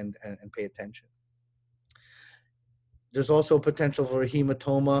open and pay attention. There's also potential for a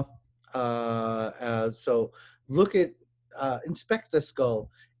hematoma. So look at inspect the skull.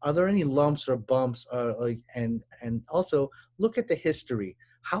 Are there any lumps or bumps? And also look at the history.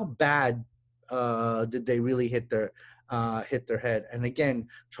 How bad did they really hit their head? And again,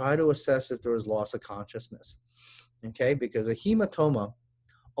 try to assess if there was loss of consciousness. Okay, because a hematoma,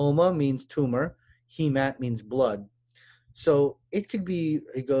 oma means tumor, hemat means blood. So it could be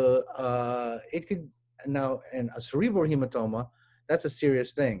it could now, and a cerebral hematoma, that's a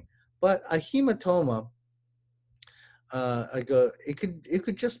serious thing. But a hematoma, it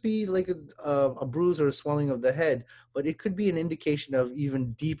could just be like a bruise or a swelling of the head, but it could be an indication of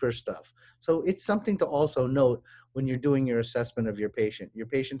even deeper stuff. So it's something to also note when you're doing your assessment of your patient. Your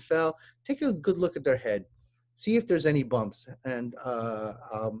patient fell, take a good look at their head, see if there's any bumps,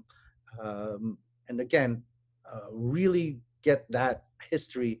 um, and again, really get that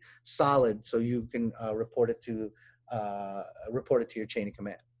history solid so you can report it to your chain of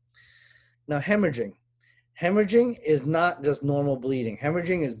command. Now, hemorrhaging. Hemorrhaging is not just normal bleeding.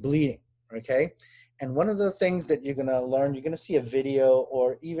 Hemorrhaging is bleeding, okay? And one of the things that you're gonna learn, you're gonna see a video,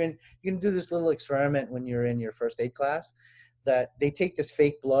 or even you can do this little experiment when you're in your first aid class, that they take this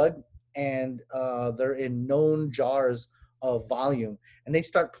fake blood and they're in known jars of volume, and they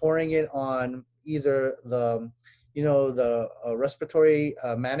start pouring it on either the respiratory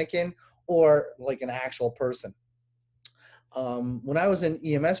mannequin or like an actual person. When I was in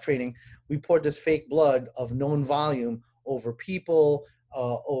EMS training, we poured this fake blood of known volume over people,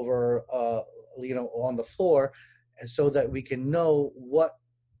 over on the floor, and so that we can know what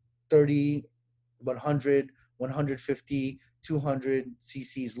 30, 100, 150, 200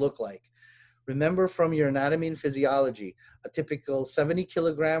 cc's look like. Remember from your anatomy and physiology, a typical 70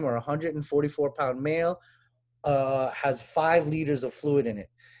 kilogram or 144-pound male has 5 liters of fluid in it.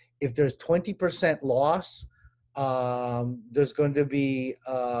 If there's 20% loss, there's going to be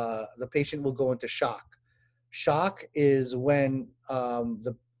the patient will go into shock. Shock is when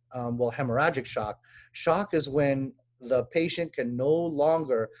hemorrhagic shock. Shock is when the patient can no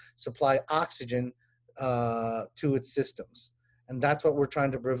longer supply oxygen to its systems. And that's what we're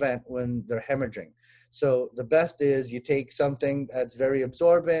trying to prevent when they're hemorrhaging. So the best is you take something that's very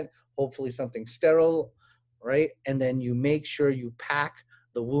absorbent, hopefully something sterile, right? And then you make sure you pack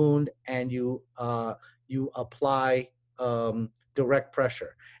the wound and you apply direct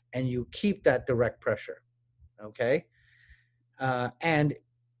pressure, and you keep that direct pressure, okay? And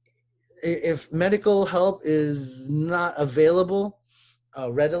if medical help is not available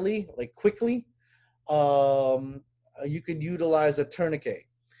readily, like quickly, you could utilize a tourniquet.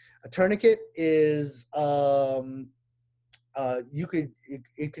 A tourniquet is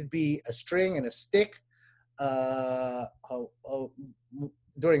it could be a string and a stick. Uh,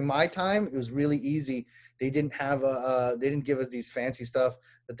 During my time, it was really easy. They didn't have they didn't give us these fancy stuff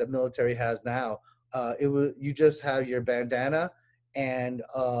that the military has now. It was, you just have your bandana and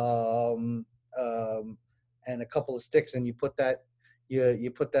and a couple of sticks, and you put that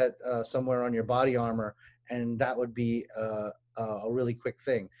somewhere on your body armor, and that would be a really quick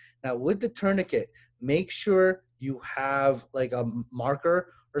thing. Now with the tourniquet, make sure you have like a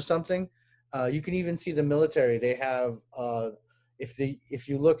marker or something. You can even see the military. They have if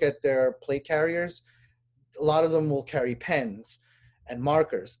you look at their plate carriers, a lot of them will carry pens and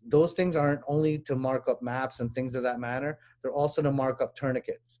markers. Those things aren't only to mark up maps and things of that manner. They're also to mark up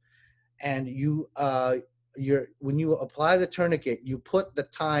tourniquets. And when you apply the tourniquet, you put the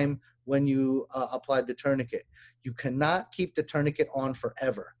time when you applied the tourniquet. You cannot keep the tourniquet on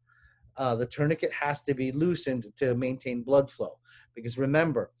forever. The tourniquet has to be loosened to maintain blood flow. Because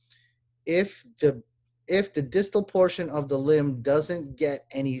remember, if the distal portion of the limb doesn't get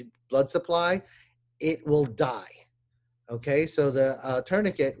any blood supply, it will die. Okay, so the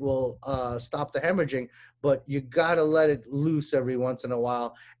tourniquet will stop the hemorrhaging, but you gotta let it loose every once in a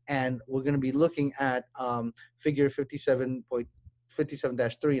while. And we're going to be looking at figure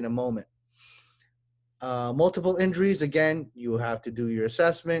 57.57-3 in a moment. Multiple injuries, again, you have to do your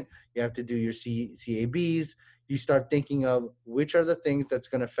assessment. You have to do your CABs. You start thinking of which are the things that's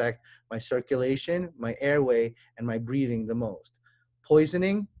going to affect my circulation, my airway, and my breathing the most.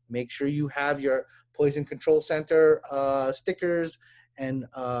 Poisoning, make sure you have your poison control center stickers and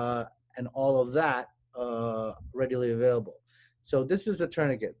all of that readily available. So this is a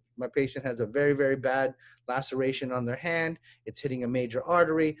tourniquet. My patient has a very, very bad laceration on their hand. It's hitting a major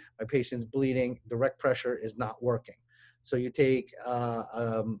artery. My patient's bleeding. Direct pressure is not working. So you take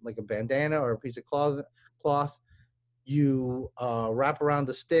like a bandana or a piece of cloth, you wrap around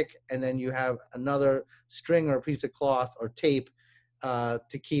the stick, and then you have another string or a piece of cloth or tape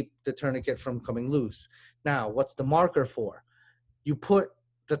to keep the tourniquet from coming loose. Now, what's the marker for? You put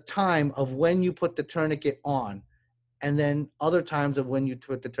the time of when you put the tourniquet on, and then other times of when you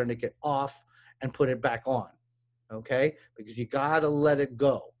put the tourniquet off and put it back on, okay? Because you gotta let it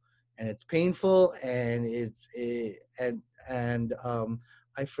go, and it's painful, and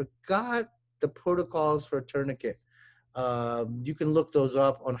I forgot the protocols for a tourniquet. You can look those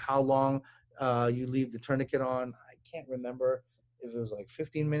up on how long you leave the tourniquet on. I can't remember if it was like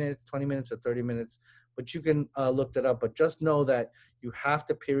 15 minutes, 20 minutes, or 30 minutes, but you can look that up. But just know that you have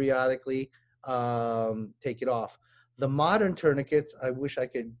to periodically take it off. The modern tourniquets, I wish I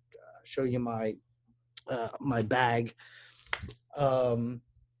could show you my bag.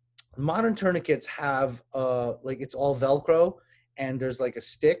 Modern tourniquets have like it's all Velcro, and there's like a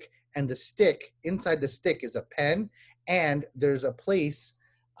stick, and the stick, inside the stick is a pen, and there's a place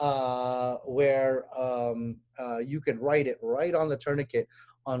where you can write it right on the tourniquet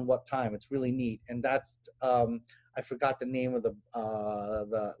on what time. It's really neat, and that's I forgot the name of the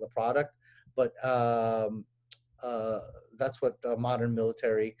product, but that's what modern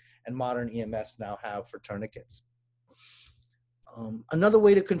military and modern EMS now have for tourniquets. Another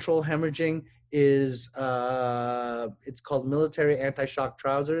way to control hemorrhaging is it's called military anti-shock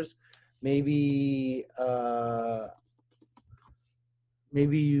trousers. Maybe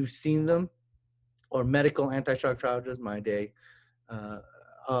maybe you've seen them, or medical anti-shock trousers, my day. Uh,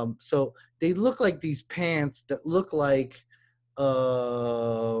 so they look like these pants that look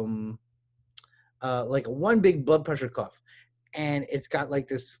um, like one big blood pressure cuff, and it's got like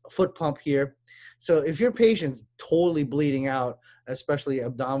this foot pump here. So if your patient's totally bleeding out, especially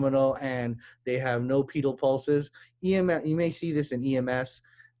abdominal, and they have no pedal pulses, EMS, you may see this in EMS.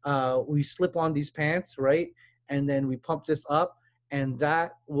 We slip on these pants, right? And then we pump this up, and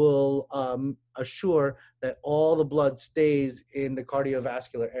that will assure that all the blood stays in the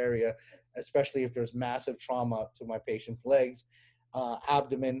cardiovascular area, especially if there's massive trauma to my patient's legs,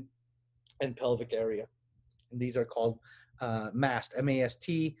 abdomen, and pelvic area. And these are called MAST,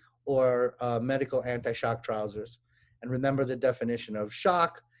 M-A-S-T, or medical anti-shock trousers. And remember the definition of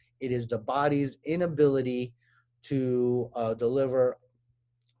shock. It is the body's inability to deliver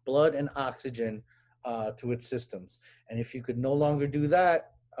blood and oxygen to its systems. And if you could no longer do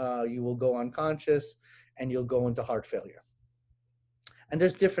that, you will go unconscious and you'll go into heart failure. And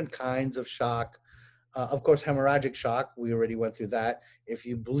there's different kinds of shock. Of course, hemorrhagic shock, we already went through that. If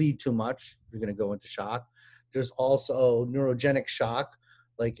you bleed too much, you're going to go into shock. There's also neurogenic shock.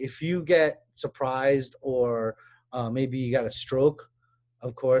 Like if you get surprised, or maybe you got a stroke,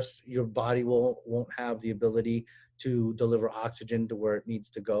 of course, your body won't have the ability to deliver oxygen to where it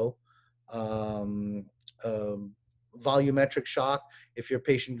needs to go. Um, um, Volumetric shock, if your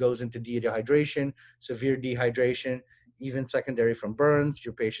patient goes into dehydration, severe dehydration, even secondary from burns,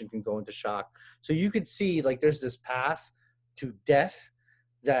 your patient can go into shock. So you could see like there's this path to death,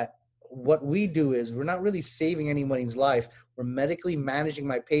 that what we do is we're not really saving anyone's life. We're medically managing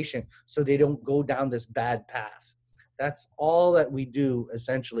my patient so they don't go down this bad path. That's all that we do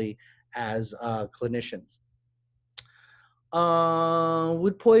essentially as clinicians.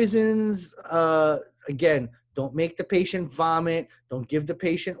 With poisons, again, don't make the patient vomit. Don't give the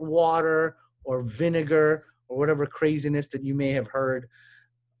patient water or vinegar or whatever craziness that you may have heard.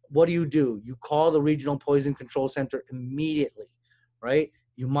 What do? You call the regional poison control center immediately, right?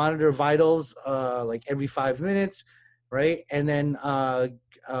 You monitor vitals like every 5 minutes, right? And then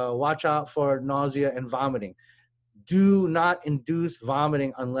watch out for nausea and vomiting. Do not induce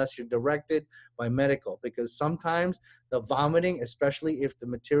vomiting unless you're directed by medical, because sometimes the vomiting, especially if the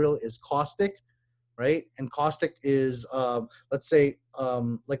material is caustic, right? And caustic is, let's say,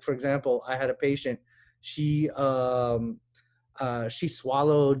 like for example, I had a patient. She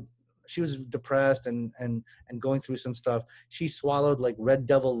swallowed. She was depressed and going through some stuff. She swallowed like Red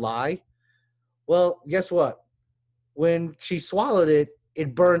Devil lye. Well, guess what? When she swallowed it,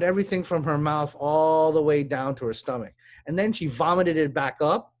 it burned everything from her mouth all the way down to her stomach. And then she vomited it back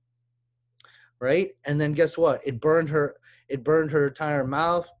up, right? And then guess what? It burned her entire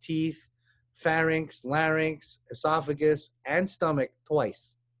mouth, teeth, pharynx, larynx, esophagus, and stomach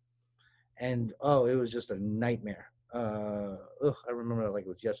twice. And oh, it was just a nightmare. I remember it like it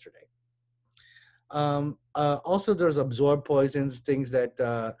was yesterday. Also, there's absorbed poisons, things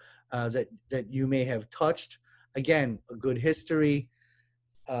that you may have touched. Again, a good history.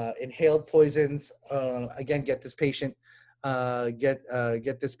 Inhaled poisons. Again, get this patient outdoors.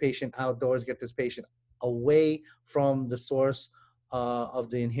 Get this patient away from the source of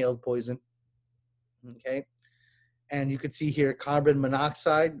the inhaled poison. Okay, and you could see here carbon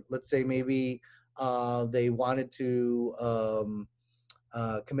monoxide. Let's say maybe they wanted to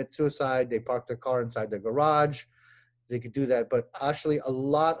commit suicide. They parked their car inside their garage. They could do that. But actually, a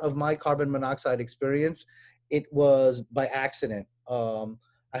lot of my carbon monoxide experience, it was by accident.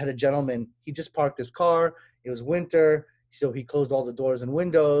 I had a gentleman, he just parked his car. It was winter, so he closed all the doors and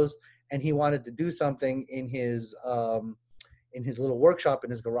windows, and he wanted to do something in his little workshop in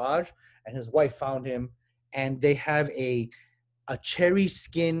his garage. And his wife found him, and they have a cherry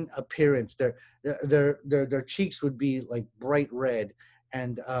skin appearance. Their cheeks would be like bright red,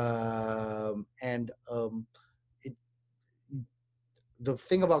 and it, the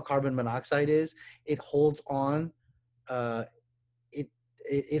thing about carbon monoxide is it holds on.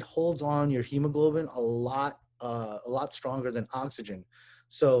 It holds on your hemoglobin a lot stronger than oxygen.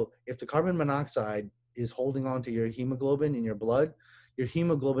 So if the carbon monoxide is holding on to your hemoglobin in your blood, your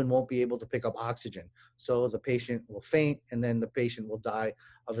hemoglobin won't be able to pick up oxygen. So the patient will faint, and then the patient will die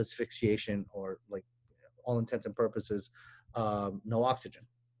of asphyxiation, or like all intents and purposes, no oxygen.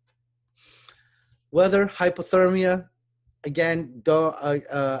 Weather, hypothermia. Again,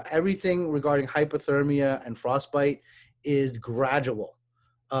 everything regarding hypothermia and frostbite is gradual.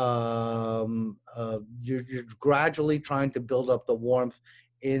 You're gradually trying to build up the warmth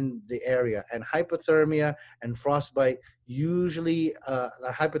in the area. And hypothermia and frostbite, usually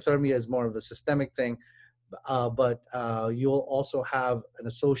hypothermia is more of a systemic thing. but you'll also have an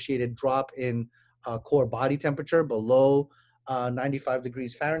associated drop in core body temperature below 95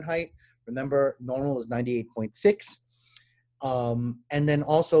 degrees Fahrenheit. Remember, normal is 98.6. And then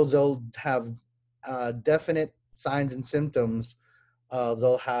also they'll have definite signs and symptoms.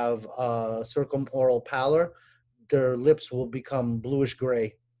 They'll have circumoral pallor. Their lips will become bluish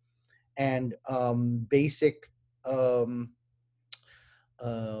gray, and basic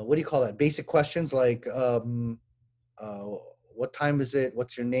what do you call that? Basic questions like uh, what time is it?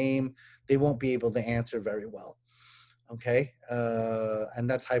 What's your name? They won't be able to answer very well. Okay, and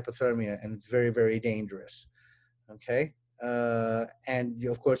that's hypothermia, and it's very, very dangerous. Okay, and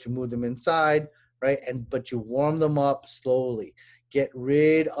you, of course, you move them inside, right? And but you warm them up slowly. Get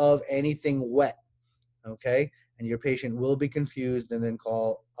rid of anything wet. Okay, and your patient will be confused, and then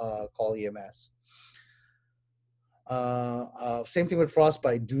call EMS. Same thing with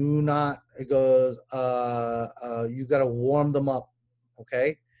frostbite. Do not, it goes, you got to warm them up,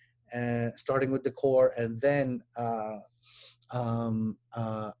 okay? And starting with the core, and then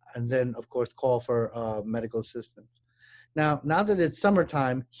of course call for medical assistance. Now that it's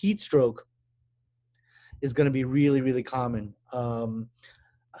summertime, heat stroke is going to be really, really common.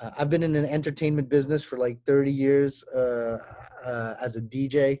 I've been in an entertainment business for like 30 years as a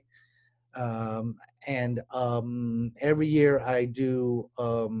DJ. And every year I do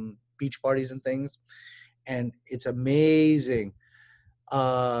beach parties and things, and it's amazing.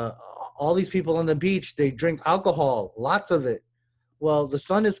 Uh, all these people on the beach, they drink alcohol, lots of it. Well, the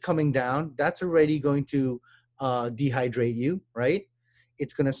sun is coming down. That's already going to dehydrate you, right?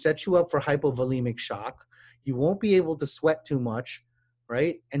 It's going to set you up for hypovolemic shock. You won't be able to sweat too much,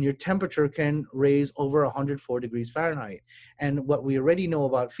 right? And your temperature can raise over 104 degrees Fahrenheit. And what we already know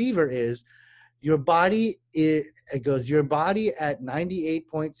about fever is your body, it goes, your body at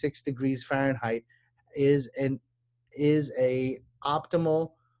 98.6 degrees Fahrenheit is a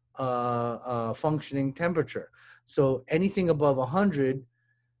optimal functioning temperature. So anything above 100,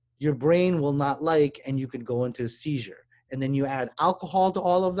 your brain will not like, and you could go into a seizure. And then you add alcohol to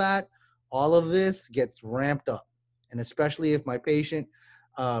all of that, all of this gets ramped up. And especially if my patient,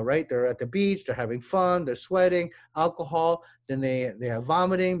 right, they're at the beach, they're having fun, they're sweating, alcohol, then they have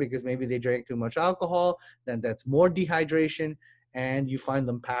vomiting because maybe they drank too much alcohol, then that's more dehydration, and you find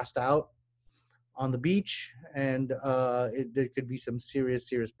them passed out on the beach, and there could be some serious,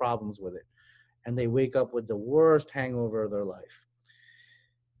 serious problems with it. And they wake up with the worst hangover of their life.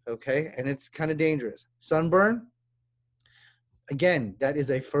 Okay, and it's kind of dangerous. Sunburn, again, that is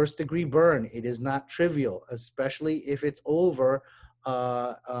a first-degree burn. It is not trivial, especially if it's over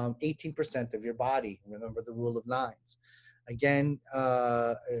 18% of your body. Remember the rule of nines. Again,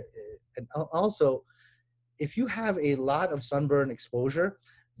 and also, if you have a lot of sunburn exposure,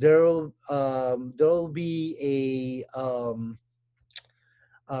 there'll be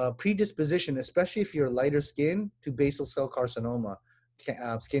a predisposition, especially if you're lighter skin, to basal cell carcinoma,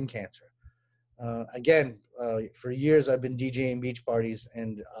 skin cancer. Again, for years I've been DJing beach parties,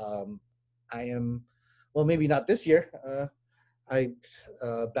 and I am, well, maybe not this year.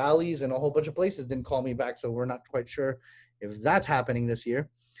 Bally's and a whole bunch of places didn't call me back, so we're not quite sure if that's happening this year.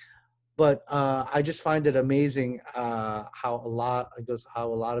 But I just find it amazing how a lot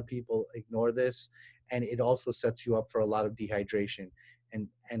of people ignore this, and it also sets you up for a lot of dehydration.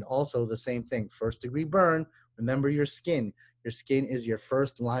 And also the same thing, first degree burn. Remember your skin. Your skin is your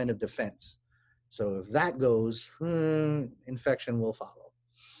first line of defense. So if that goes, infection will follow.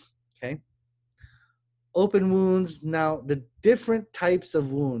 Okay. Open wounds. Now, the different types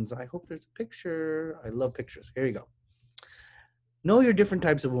of wounds. I hope there's a picture. I love pictures. Here you go. Know your different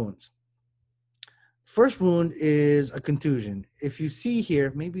types of wounds. First wound is a contusion. If you see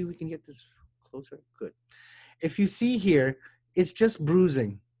here, maybe we can get this closer. Good. If you see here, it's just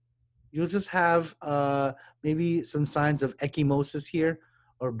bruising. You'll just have maybe some signs of ecchymosis here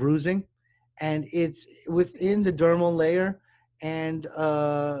or bruising, and it's within the dermal layer. And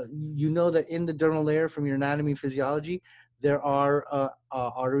you know that in the dermal layer, from your anatomy and physiology, there are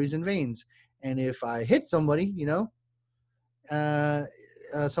arteries and veins. And if I hit somebody,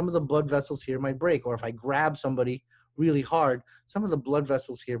 some of the blood vessels here might break. Or if I grab somebody really hard, some of the blood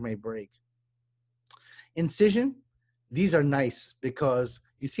vessels here may break. Incision, these are nice because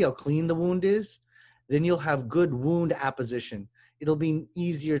you see how clean the wound is. Then you'll have good wound apposition. It'll be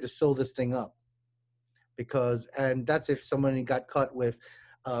easier to sew this thing up, and that's if somebody got cut with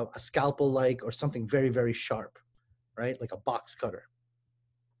a scalpel-like or something very, very sharp, right? Like a box cutter.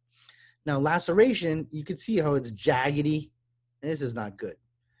 Now, laceration, you can see how it's jaggedy. This is not good,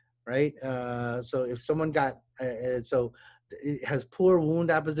 right? So if someone got, so it has poor wound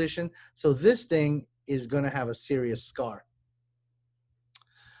apposition. So this thing is going to have a serious scar.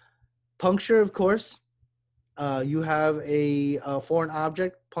 Puncture, of course, you have a foreign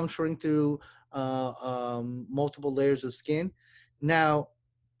object puncturing through multiple layers of skin. Now,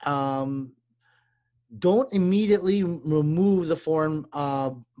 um, don't immediately remove the foreign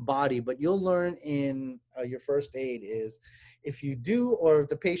body, but you'll learn in your first aid is if you do, or if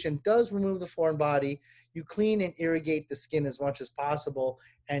the patient does remove the foreign body, you clean and irrigate the skin as much as possible,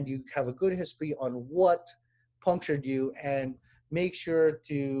 and you have a good history on what punctured you, and make sure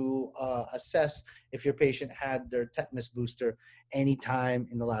to assess if your patient had their tetanus booster anytime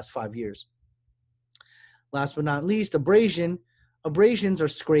in the last 5 years. Last but not least, abrasion. Abrasions are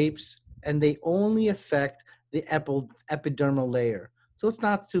scrapes, and they only affect the epidermal layer. So it's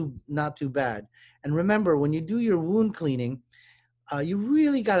not too bad. And remember, when you do your wound cleaning, you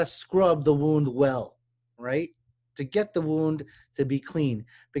really got to scrub the wound well, right? To get the wound to be clean,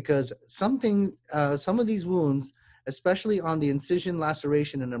 because some of these wounds, especially on the incision,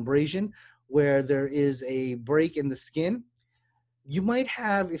 laceration, and abrasion, where there is a break in the skin, you might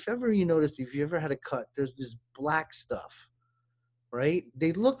have, if ever you notice, if you ever had a cut, there's this black stuff, right?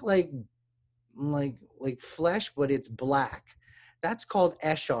 They look like flesh, but it's black. That's called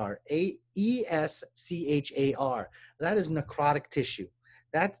eschar, ESCHAR. That is necrotic tissue.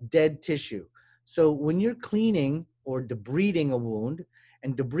 That's dead tissue. So when you're cleaning or debriding a wound,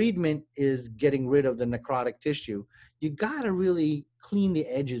 and debridement is getting rid of the necrotic tissue, you gotta really clean the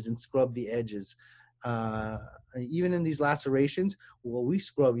edges and scrub the edges. Even in these lacerations, well, we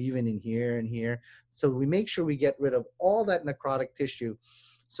scrub even in here and here. So we make sure we get rid of all that necrotic tissue,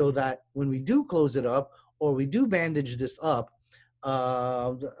 so that when we do close it up or we do bandage this up,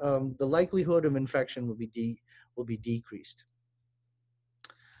 the likelihood of infection will be decreased.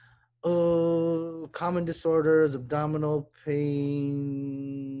 Common disorders, abdominal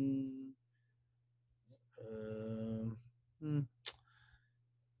pain.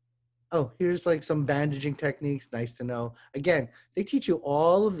 Oh, here's like some bandaging techniques. Nice to know. Again, they teach you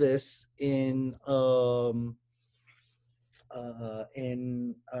all of this in your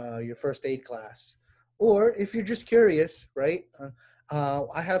first aid class, or if you're just curious, right?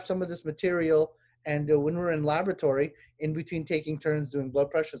 I have some of this material, and when we're in laboratory, in between taking turns doing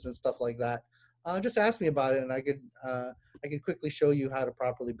blood pressures and stuff like that, just ask me about it, and I could quickly show you how to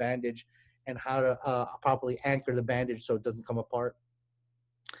properly bandage and how to properly anchor the bandage so it doesn't come apart.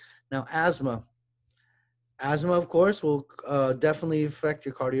 Now, asthma. Asthma, of course, will definitely affect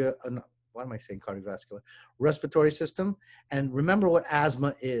your why am I saying cardiovascular? Respiratory system. And remember what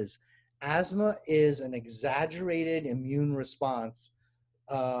asthma is. Asthma is an exaggerated immune response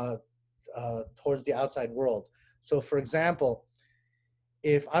towards the outside world. So, for example,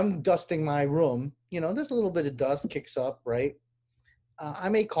 if I'm dusting my room, there's a little bit of dust kicks up, right? I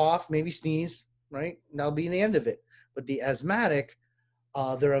may cough, maybe sneeze, right? And that'll be the end of it. But the asthmatic,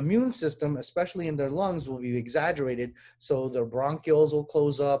 their immune system, especially in their lungs, will be exaggerated. So their bronchioles will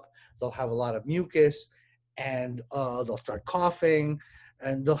close up. They'll have a lot of mucus, and they'll start coughing,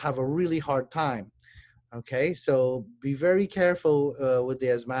 and they'll have a really hard time. Okay, so be very careful with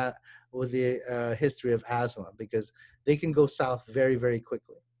the history of asthma, because they can go south very, very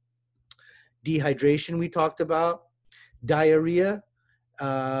quickly. Dehydration, we talked about. Diarrhea,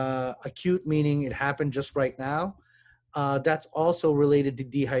 acute, meaning it happened just right now. That's also related to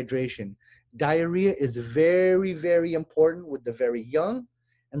dehydration. Diarrhea is very, very important with the very young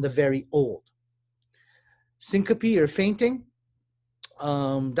and the very old. Syncope or fainting,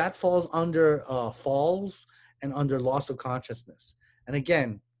 that falls under falls and under loss of consciousness. And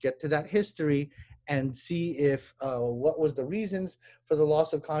again, get to that history and see if what was the reasons for the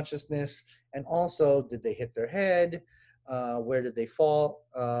loss of consciousness, and also did they hit their head, where did they fall,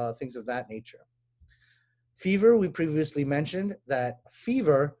 things of that nature. Fever, we previously mentioned that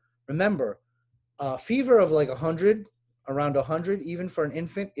fever, remember, fever of like 100, around 100, even for an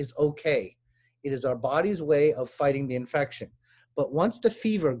infant, is okay. It is our body's way of fighting the infection. But once the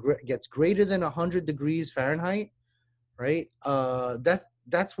fever gets greater than 100 degrees Fahrenheit, right,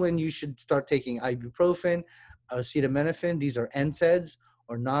 that's when you should start taking ibuprofen, acetaminophen. These are NSAIDs,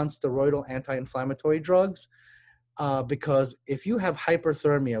 or non-steroidal anti-inflammatory drugs, because if you have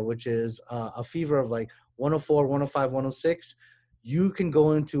hyperthermia, which is a fever of like 104, 105, 106, you can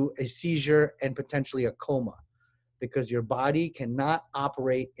go into a seizure and potentially a coma, because your body cannot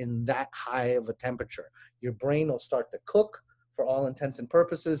operate in that high of a temperature. Your brain will start to cook for all intents and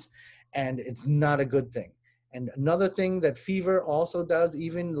purposes, and it's not a good thing. And another thing that fever also does,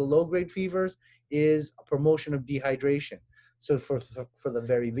 even the low-grade fevers, is a promotion of dehydration. So for the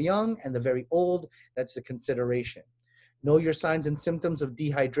very young and the very old, that's the consideration. Know your signs and symptoms of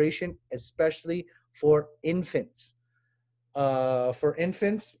dehydration, especially for infants.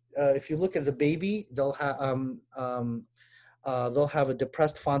 If you look at the baby, they'll have a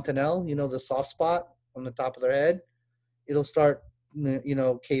depressed fontanelle, the soft spot on the top of their head. It'll start,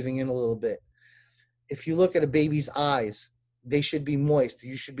 caving in a little bit. If you look at a baby's eyes, they should be moist.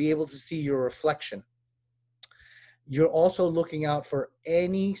 You should be able to see your reflection. You're also looking out for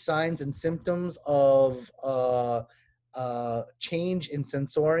any signs and symptoms of change in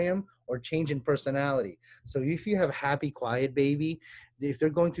sensorium or change in personality. So if you have a happy, quiet baby, if they're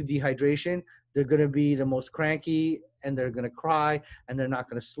going through dehydration, they're going to be the most cranky, and they're going to cry, and they're not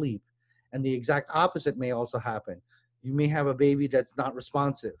going to sleep. And the exact opposite may also happen. You may have a baby that's not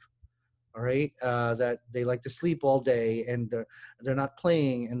responsive, all right, that they like to sleep all day, and they're not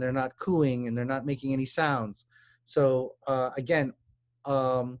playing, and they're not cooing, and they're not making any sounds. So again,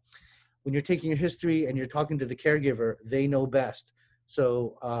 when you're taking your history and you're talking to the caregiver, they know best.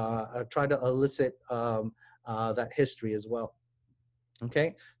 So try to elicit that history as well.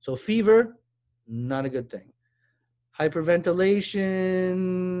 Okay, so fever, not a good thing.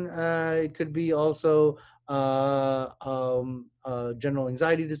 Hyperventilation, it could be also general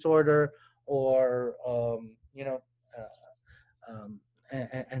anxiety disorder, or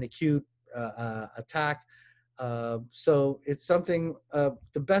an acute attack. So it's something,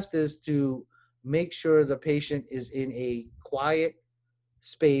 the best is to make sure the patient is in a quiet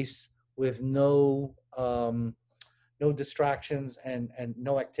space with no distractions and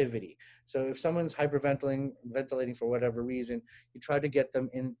no activity. So if someone's ventilating for whatever reason, you try to get them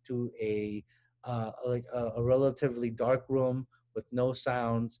into a relatively dark room with no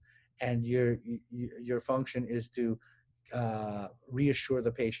sounds, and your function is to reassure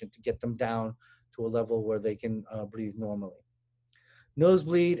the patient, to get them down to a level where they can breathe normally.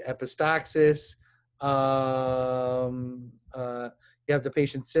 Nosebleed, epistaxis, you have the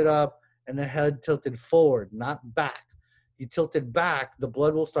patient sit up and the head tilted forward, not back. You tilt it back, the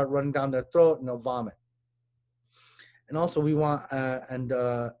blood will start running down their throat, and they'll vomit. And also we want, and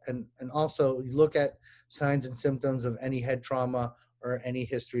also you look at signs and symptoms of any head trauma or any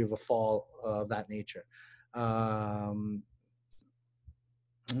history of a fall of that nature. And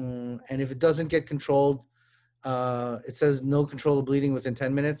if it doesn't get controlled, it says no control of bleeding within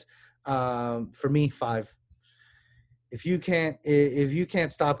 10 minutes. For me, 5. If you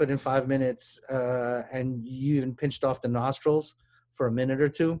can't stop it in 5 minutes, and you even pinched off the nostrils for a minute or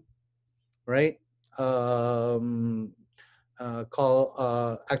two, right?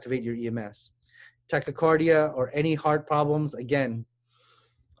 Activate your EMS. Tachycardia or any heart problems, again,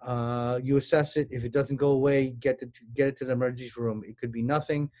 you assess it. If it doesn't go away, get it to the emergency room. It could be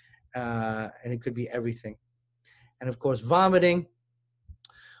nothing, and it could be everything. And of course, vomiting.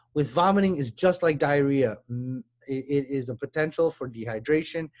 With vomiting is just like diarrhea. It is a potential for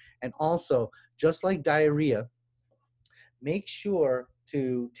dehydration, and also, just like diarrhea, make sure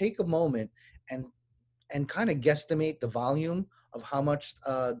to take a moment and kind of guesstimate the volume of how much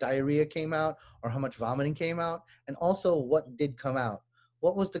diarrhea came out or how much vomiting came out, and also what did come out.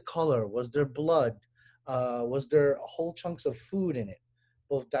 What was the color? Was there blood? Was there whole chunks of food in it?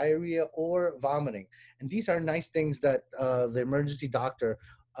 Both diarrhea or vomiting. And these are nice things that the emergency doctor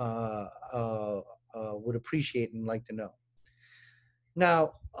would appreciate and like to know.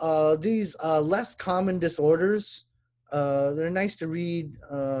 Now, these less common disorders, they're nice to read,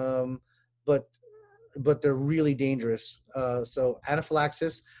 but they're really dangerous. So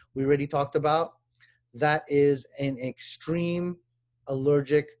anaphylaxis, we already talked about. That is an extreme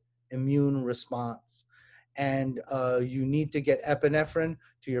allergic immune response. And you need to get epinephrine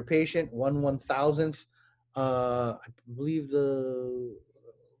to your patient, 1/1000th. I believe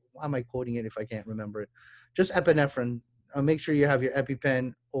why am I quoting it if I can't remember it? Just epinephrine. Make sure you have your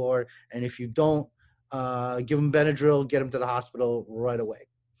EpiPen, and if you don't, give them Benadryl, get them to the hospital right away.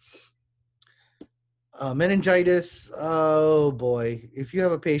 Meningitis, oh boy. If you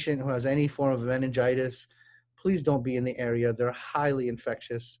have a patient who has any form of meningitis, please don't be in the area. They're highly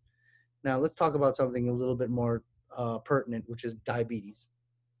infectious. Now, let's talk about something a little bit more pertinent, which is diabetes.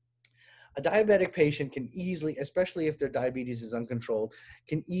 A diabetic patient can easily, especially if their diabetes is uncontrolled,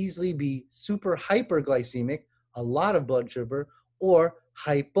 can easily be super hyperglycemic, a lot of blood sugar, or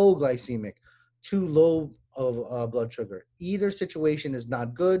hypoglycemic, too low of blood sugar. Either situation is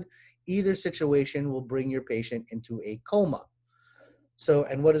not good. Either situation will bring your patient into a coma. So,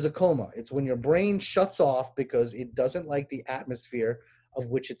 and what is a coma? It's when your brain shuts off because it doesn't like the atmosphere of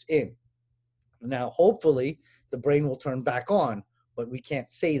which it's in. Now, hopefully, the brain will turn back on, but we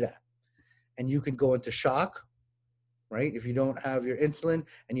can't say that. And you can go into shock, right? If you don't have your insulin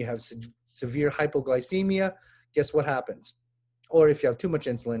and you have severe hypoglycemia, guess what happens? or if you have too much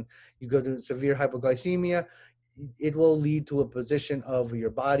insulin, you go to severe hypoglycemia, it will lead to a position of your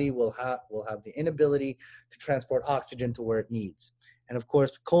body will have the inability to transport oxygen to where it needs. And of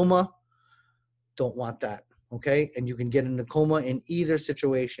course, coma, don't want that. Okay, and you can get in a coma in either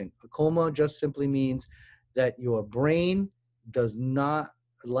situation. A coma just simply means that your brain does not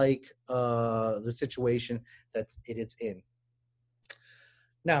like the situation that it is in.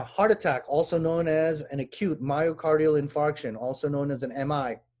 Now, heart attack, also known as an acute myocardial infarction, also known as an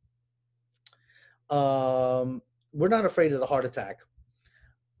MI. We're not afraid of the heart attack.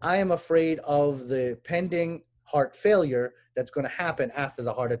 I am afraid of the pending heart failure that's going to happen after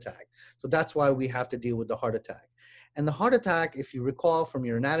the heart attack. So that's why we have to deal with the heart attack. And the heart attack, if you recall from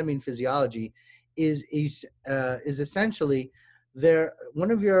your anatomy and physiology, is essentially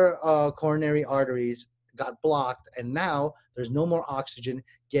one of your coronary arteries got blocked, and now there's no more oxygen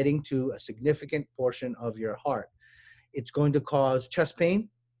getting to a significant portion of your heart. It's going to cause chest pain.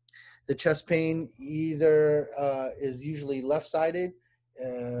 The chest pain either is usually left-sided,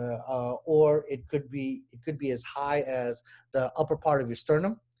 or it could be as high as the upper part of your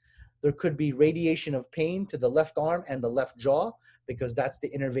sternum. There could be radiation of pain to the left arm and the left jaw, because that's the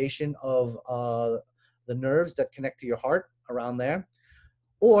innervation of the nerves that connect to your heart around there.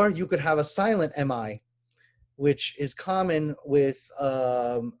 Or you could have a silent MI, which is common with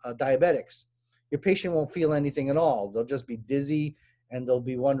diabetics. Your patient won't feel anything at all. They'll just be dizzy, and they'll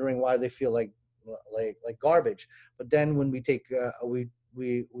be wondering why they feel like garbage. But then when we take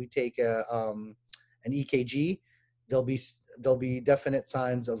we take an EKG, there'll be definite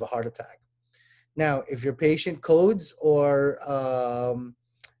signs of a heart attack. Now, if your patient codes or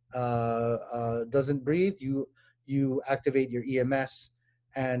doesn't breathe, you activate your EMS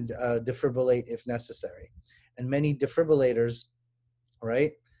and defibrillate if necessary. And many defibrillators,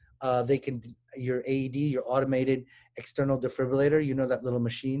 right? They can, your AED, your automated external defibrillator, you know that little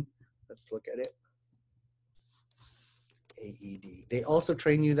machine? Let's look at it. AED. They also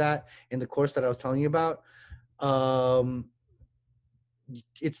train you that in the course that I was telling you about.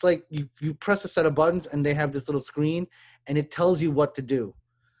 It's like you press a set of buttons and they have this little screen and it tells you what to do.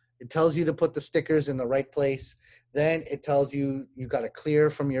 It tells you to put the stickers in the right place. Then it tells you got to clear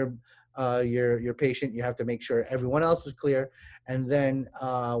from your patient. You have to make sure everyone else is clear. And then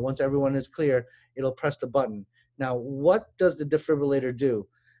once everyone is clear, it'll press the button. Now, what does the defibrillator do?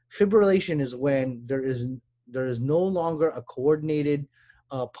 Fibrillation is when there is no longer a coordinated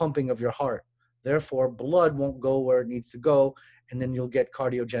pumping of your heart. Therefore, blood won't go where it needs to go, and then you'll get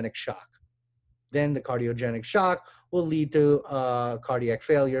cardiogenic shock. Then the cardiogenic shock will lead to cardiac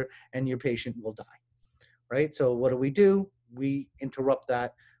failure, and your patient will die, right? So what do? We interrupt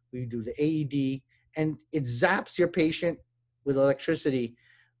that. We do the AED, and it zaps your patient with electricity.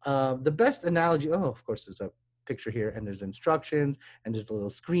 The best analogy, of course, there's a picture here, and there's instructions, and there's a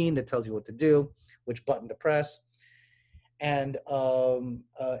little screen that tells you what to do, which button to press. And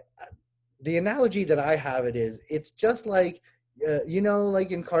the analogy that I have it is, it's just like,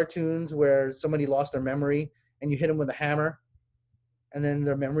 like in cartoons where somebody lost their memory and you hit them with a hammer and then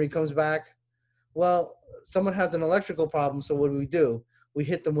their memory comes back. Well, someone has an electrical problem, so what do? We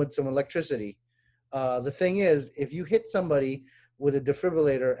hit them with some electricity. The thing is, if you hit somebody with a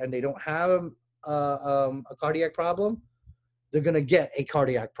defibrillator and they don't have a cardiac problem, they're going to get a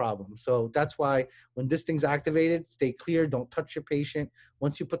cardiac problem. So that's why when this thing's activated, stay clear, don't touch your patient.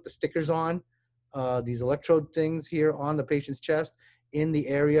 Once you put the stickers on, these electrode things here on the patient's chest, in the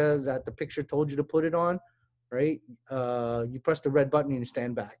area that the picture told you to put it on, right? You press the red button and you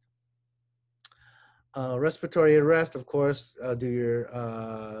stand back. Respiratory arrest, of course, do your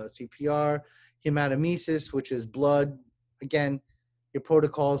CPR. Hematemesis, which is blood. Again, your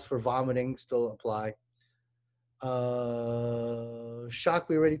protocols for vomiting still apply. Shock,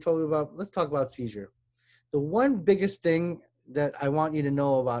 we already told you about. Let's talk about seizure. The one biggest thing that I want you to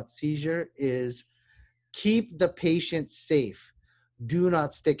know about seizure is keep the patient safe. Do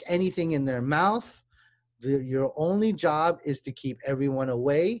not stick anything in their mouth. Your only job is to keep everyone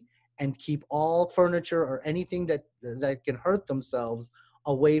away and keep all furniture or anything that can hurt themselves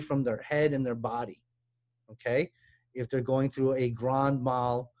away from their head and their body, okay? If they're going through a grand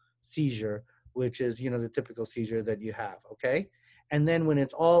mal seizure, which is, the typical seizure that you have, okay? And then when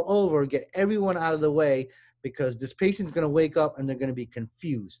it's all over, get everyone out of the way, because this patient's going to wake up and they're going to be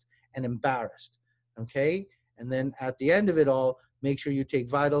confused and embarrassed, okay? And then at the end of it all, make sure you take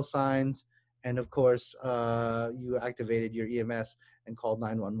vital signs, and of course, you activated your EMS and called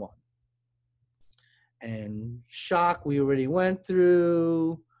 911. And shock, we already went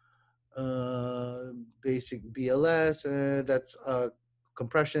through. Basic BLS, that's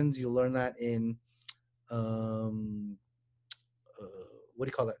compressions. You'll learn that in what do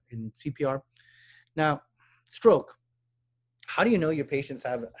you call it in CPR? Now, stroke. How do you know your patient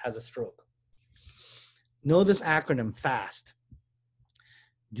has a stroke? Know this acronym FAST.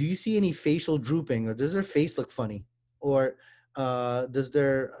 Do you see any facial drooping, or does their face look funny, or does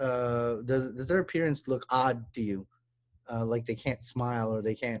their appearance look odd to you, like they can't smile, or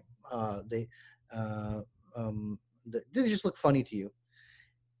they can't uh, um, they just look funny to you?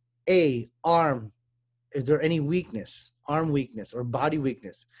 Arm. Is there any weakness, arm weakness or body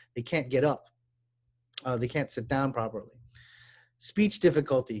weakness? They can't get up. They can't sit down properly. Speech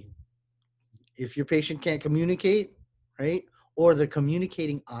difficulty. If your patient can't communicate, right, or they're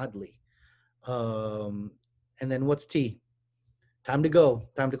communicating oddly. Um, and then what's T? Time to go.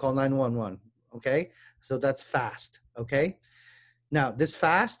 Time to call 911. Okay, so that's FAST. Okay. Now this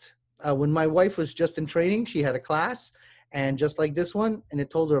FAST. When my wife was just in training, she had a class, and just like this one, and it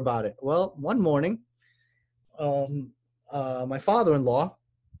told her about it. Well, one morning, my father-in-law,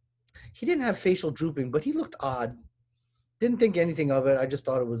 he didn't have facial drooping, but he looked odd. Didn't think anything of it. I just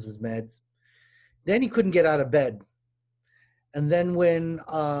thought it was his meds. Then he couldn't get out of bed. And then when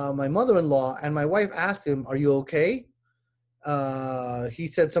my mother-in-law and my wife asked him, "Are you okay?" He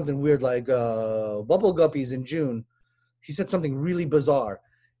said something weird like bubble guppies in June. He said something really bizarre.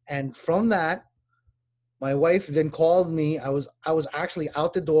 And from that, my wife then called me. I was actually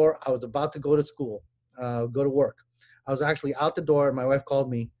out the door. I was about to go to school, go to work. I was actually out the door. My wife called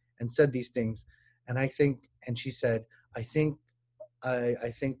me and said these things. And she said, I think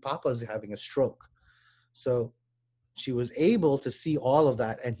Papa's having a stroke. So she was able to see all of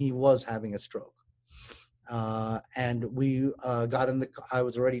that, and he was having a stroke. And we got in the. I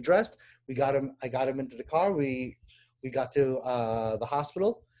was already dressed. We got him. I got him into the car. We got to the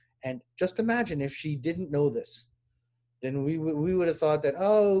hospital. And just imagine if she didn't know this, then we would have thought that,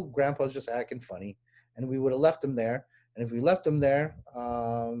 oh, Grandpa's just acting funny, and we would have left him there. And if we left him there,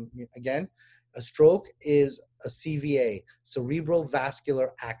 again, a stroke is a CVA, cerebral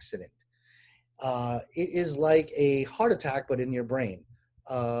vascular accident. It is like a heart attack, but in your brain.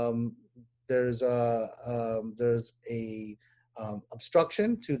 Um, there's a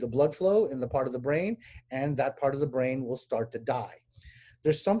obstruction to the blood flow in the part of the brain, and that part of the brain will start to die.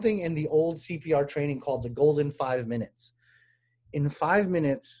 There's something in the old CPR training called the golden 5 minutes. In 5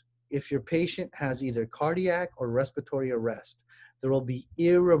 minutes, if your patient has either cardiac or respiratory arrest, there will be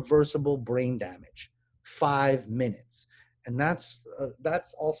irreversible brain damage. 5 minutes. And that's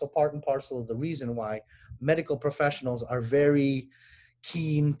also part and parcel of the reason why medical professionals are very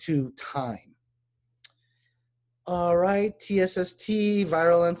keen to time. All right, TSST,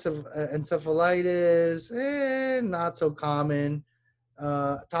 viral encephalitis, not so common.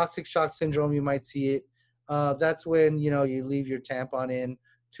 Toxic shock syndrome, you might see it. That's when you leave your tampon in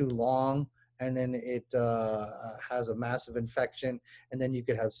too long, and then it has a massive infection, and then you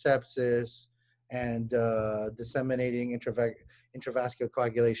could have sepsis and disseminating intravascular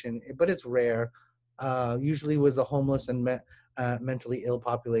coagulation. But it's rare, usually with the homeless and mentally ill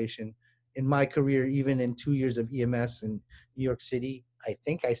population. In my career, even in 2 years of EMS in New York City, I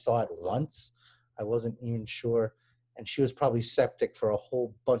think I saw it once. I wasn't even sure. And she was probably septic for a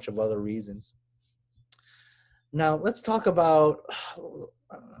whole bunch of other reasons. Now, let's talk about,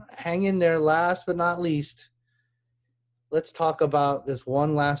 hang in there, last but not least, let's talk about this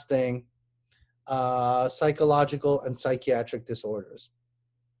one last thing, psychological and psychiatric disorders.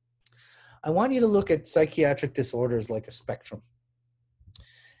 I want you to look at psychiatric disorders like a spectrum.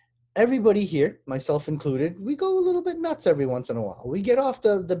 Everybody here, myself included, we go a little bit nuts every once in a while. We get off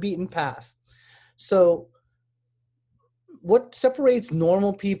the beaten path. So what separates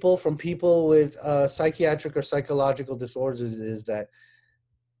normal people from people with psychiatric or psychological disorders is that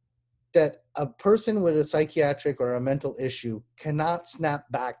a person with a psychiatric or a mental issue cannot snap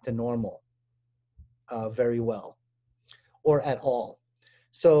back to normal very well or at all.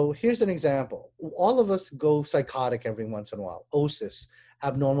 So here's an example. All of us go psychotic every once in a while. OSIS,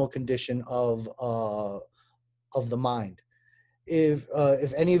 abnormal condition of the mind.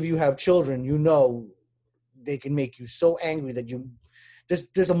 If any of you have children, they can make you so angry that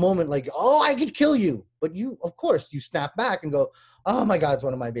there's a moment like, oh, I could kill you. But you, of course, you snap back and go, oh my God, it's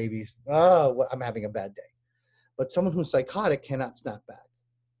one of my babies. Oh, I'm having a bad day. But someone who's psychotic cannot snap back,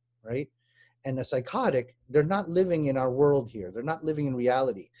 right? And a psychotic, they're not living in our world here. They're not living in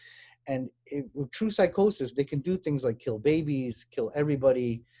reality. And with true psychosis, they can do things like kill babies, kill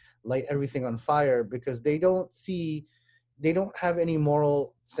everybody, light everything on fire, because they don't have any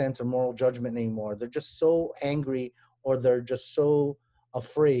moral sense or moral judgment anymore. They're just so angry, or they're just so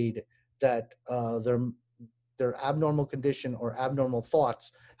afraid that their abnormal condition or abnormal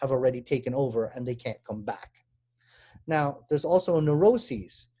thoughts have already taken over and they can't come back. Now, there's also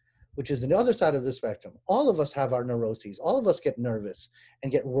neuroses, which is the other side of the spectrum. All of us have our neuroses. All of us get nervous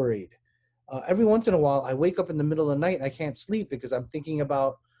and get worried. Every once in a while, I wake up in the middle of the night and I can't sleep because I'm thinking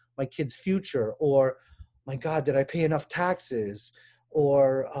about my kid's future, or my God, did I pay enough taxes?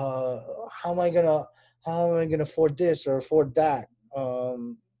 Or how am I gonna afford this or afford that?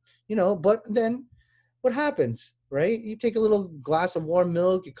 But then what happens, right? You take a little glass of warm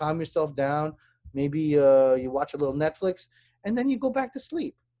milk, you calm yourself down, maybe you watch a little Netflix, and then you go back to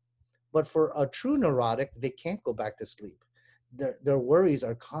sleep. But for a true neurotic, they can't go back to sleep. Their worries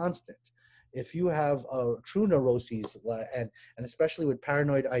are constant. If you have true neuroses, and especially with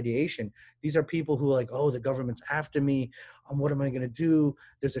paranoid ideation, these are people who are like, oh, the government's after me. What am I going to do?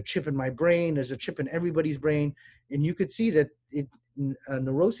 There's a chip in my brain. There's a chip in everybody's brain. And you could see that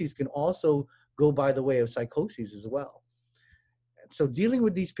neuroses can also go by the way of psychoses as well. So dealing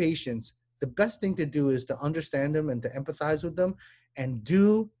with these patients, the best thing to do is to understand them and to empathize with them, and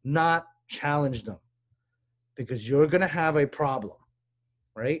do not challenge them, because you're going to have a problem,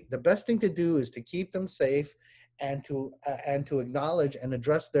 right? The best thing to do is to keep them safe, and to acknowledge and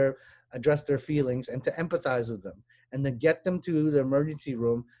address their feelings, and to empathize with them, and then get them to the emergency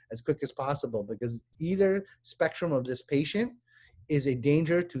room as quick as possible, because either spectrum of this patient is a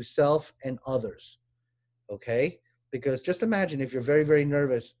danger to self and others. Okay? Because just imagine if you're very, very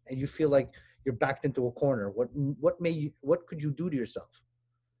nervous and you feel like you're backed into a corner. What could you do to yourself?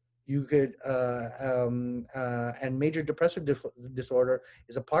 You could, and major depressive disorder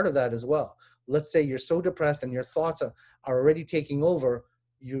is a part of that as well. Let's say you're so depressed and your thoughts are already taking over.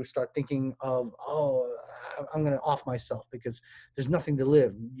 You start thinking of, oh, I'm going to off myself because there's nothing to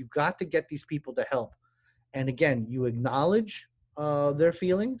live. You've got to get these people to help. And again, you acknowledge their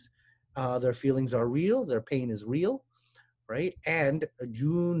feelings. Their feelings are real. Their pain is real, right? And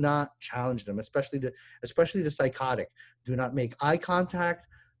do not challenge them, especially the psychotic. Do not make eye contact.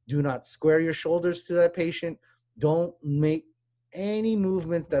 Do not square your shoulders to that patient. Don't make any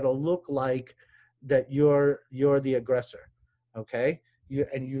movements that'll look like that you're the aggressor. Okay? You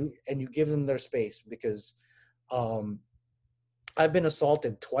give them their space, because I've been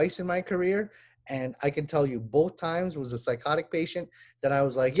assaulted twice in my career, and I can tell you both times was a psychotic patient that I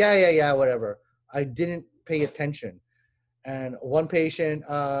was like, yeah, whatever. I didn't pay attention. And one patient,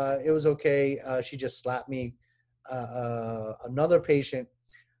 it was okay. She just slapped me. Another patient,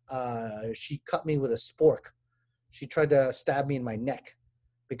 she cut me with a spork. She tried to stab me in my neck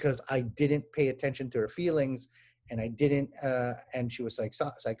because I didn't pay attention to her feelings, and I didn't. And she was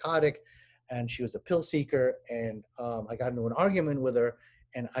psychotic, and she was a pill seeker, and I got into an argument with her,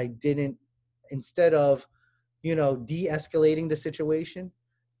 and I didn't. Instead of, de-escalating the situation,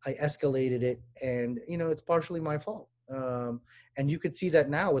 I escalated it, and it's partially my fault. And you could see that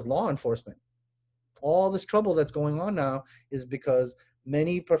now with law enforcement. All this trouble that's going on now is because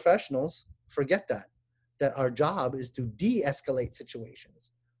many professionals forget that our job is to de-escalate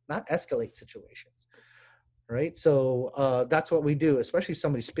situations, not escalate situations, right? So that's what we do, especially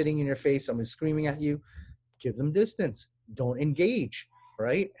somebody spitting in your face, somebody screaming at you. Give them distance. Don't engage,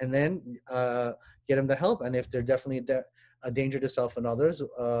 right? And then get them the help. And if they're definitely a danger to self and others,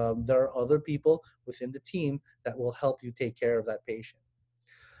 there are other people within the team that will help you take care of that patient.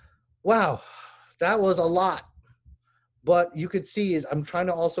 Wow, that was a lot. But you could see is I'm trying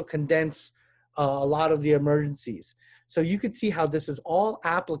to also condense a lot of the emergencies. So you could see how this is all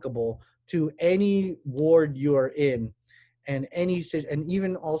applicable to any ward you're in, and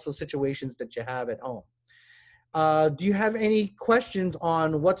even also situations that you have at home. Do you have any questions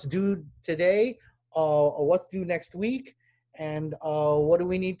on what's due today, or what's due next week, and what do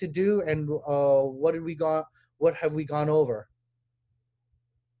we need to do, and what have we gone over?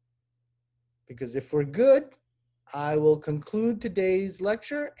 Because if we're good, I will conclude today's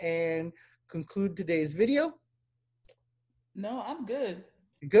lecture and conclude today's video. No, I'm good.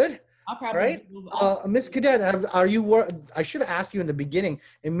 Good? I'll All right. probably move off. Miss Cadet, I should have asked you in the beginning.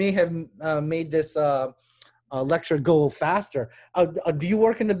 It may have made this lecture go faster. Do you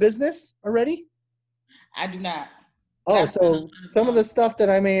work in the business already? I do not. But Oh, I've done a so lot of some of the stuff that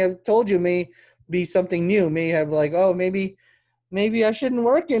I may have told you may be something new. May have like, oh, maybe I shouldn't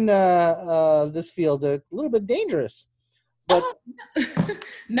work in this field. A little bit dangerous. But Oh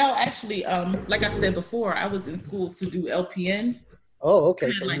no, actually, like I said before, I was in school to do LPN. oh, I okay.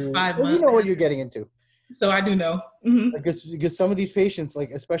 had So like you 5 months, know what you're getting into. so I do know. Hmm. Because some of these patients,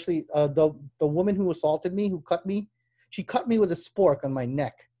 like especially the woman who assaulted me, who cut me, she cut me with a spork on my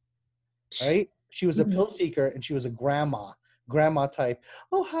neck. Right? She was a Hmm. pill seeker, and she was a grandma type.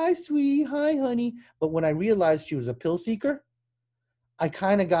 Oh, hi, sweetie. Hi, honey. But when I realized she was a pill seeker, I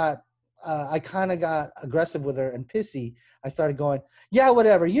kind of got I kind of got aggressive with her and pissy. I started going, yeah,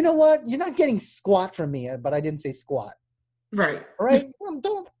 whatever. You know what? You're not getting squat from me, but I didn't say squat. Right. All right?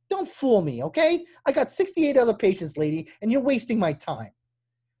 Don't fool me, okay? I got 68 other patients, lady, and you're wasting my time.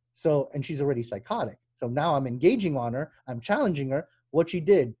 So, and she's already psychotic. So now I'm engaging on her. I'm challenging her. What she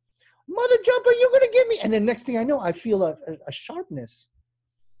did, mother jumper, you're gonna get me. And then next thing I know, I feel a sharpness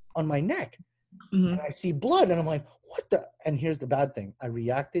on my neck, Mm-hmm. and I see blood, and I'm like, what the? And here's the bad thing: I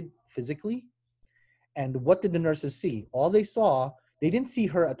reacted physically. And what did the nurses see? All they saw, they didn't see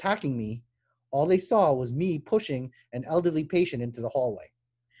her attacking me. All they saw was me pushing an elderly patient into the hallway.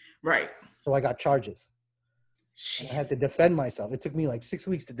 Right. So I got charges. And I had Jeez. to defend myself. It took me like 6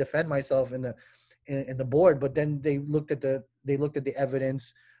 weeks to defend myself in the board. But then they looked at the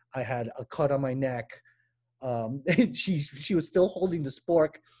evidence. I had a cut on my neck. She was still holding the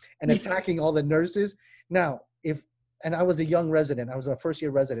spork and attacking all the nurses. Now, and I was a young resident. I was a first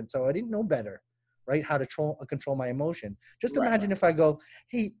year resident, so I didn't know better, right? How to control my emotion. Just Right. imagine if I go,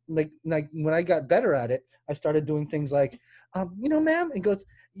 hey, like when I got better at it, I started doing things like, ma'am, and goes,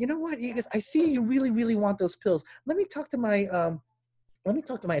 you know what? He goes, I see you really, really want those pills. Let me talk to my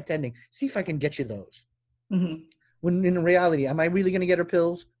attending, see if I can get you those. Mm-hmm. When in reality, am I really going to get her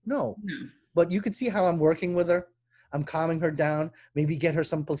pills? No. Mm-hmm. But you could see how I'm working with her. I'm calming her down, maybe get her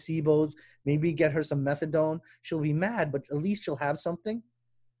some placebos, maybe get her some methadone. She'll be mad, but at least she'll have something.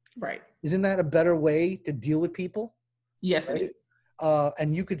 Right. Isn't that a better way to deal with people? Yes, Right? it is.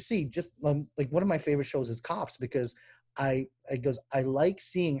 And you could see just like one of my favorite shows is Cops, because I like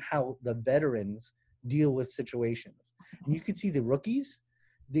seeing how the veterans deal with situations. And you could see the rookies,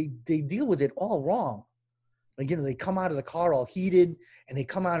 they deal with it all wrong. Like, they come out of the car all heated, and they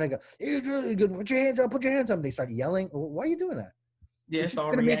come out and go, put your hands up, put your hands up. They start yelling. Why are you doing that? It's Yes, just all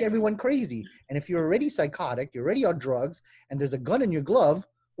going to make reaction. everyone crazy. And if you're already psychotic, you're already on drugs, and there's a gun in your glove,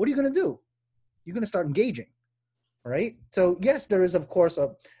 what are you going to do? You're going to start engaging, right? So yes, there is, of course,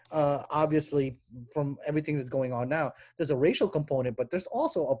 obviously, from everything that's going on now, there's a racial component, but there's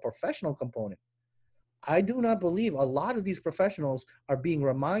also a professional component. I do not believe a lot of these professionals are being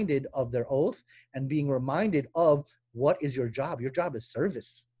reminded of their oath and being reminded of what is your job. Your job is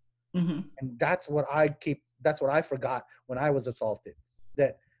service. Mm-hmm. And that's what I forgot when I was assaulted,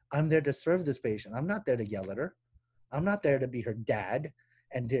 that I'm there to serve this patient. I'm not there to yell at her. I'm not there to be her dad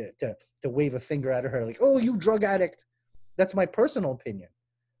and to wave a finger at her like, oh, you drug addict. That's my personal opinion.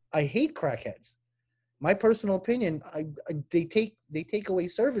 I hate crackheads. My personal opinion, they take away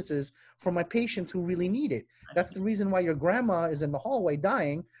services from my patients who really need it. That's the reason why your grandma is in the hallway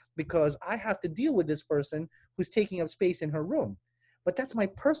dying, because I have to deal with this person who's taking up space in her room. But that's my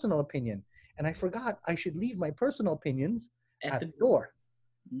personal opinion, and I forgot I should leave my personal opinions At at the the door.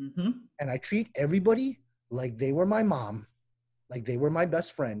 mm-hmm. And I treat everybody like they were my mom, like they were my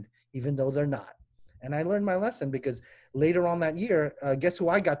best friend, even though they're not. And I learned my lesson, because later on that year, guess who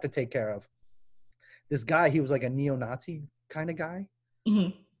I got to take care of? This guy, he was like a neo-Nazi kind of guy.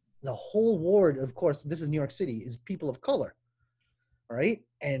 Mm-hmm. The whole ward, of course, this is New York City, is people of color, right?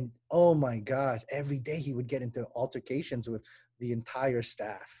 And oh my gosh, every day he would get into altercations with the entire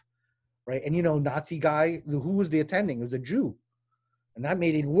staff, right? And Nazi guy, who was the attending? It was a Jew, and that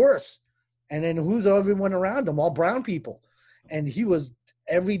made it worse. And then who's everyone around him? All brown people. And he was,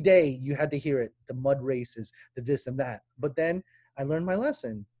 every day you had to hear it, the mud races, the this and that. But then I learned my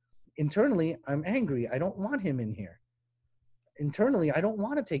lesson. Internally, I'm angry. I don't want him in here. Internally, I don't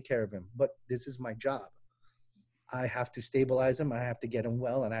want to take care of him, but this is my job. I have to stabilize him. I have to get him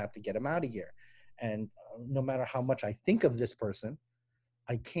well, and I have to get him out of here. And no matter how much I think of this person,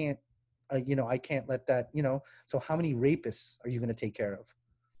 I can't, I can't let that, So how many rapists are you going to take care of?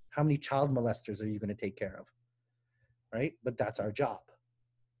 How many child molesters are you going to take care of? Right? But that's our job,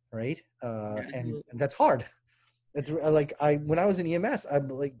 right? And that's hard. It's like when I was in EMS,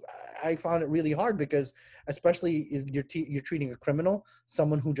 I found it really hard, because especially you're treating a criminal,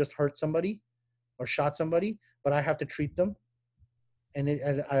 someone who just hurt somebody or shot somebody, but I have to treat them. And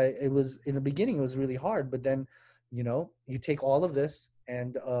it was, in the beginning, it was really hard, but then, you take all of this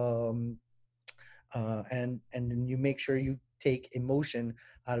and then you make sure you take emotion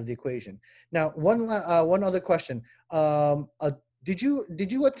out of the equation. Now, one other question. Did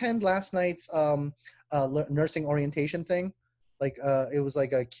you attend last night's nursing orientation thing? Like it was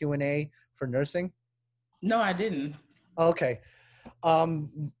like a Q&A for nursing. No, I didn't. Okay.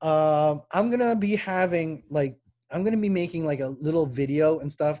 I'm gonna be having I'm gonna be making like a little video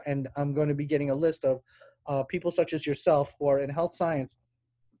and stuff, and I'm going to be getting a list of people such as yourself who are in health science,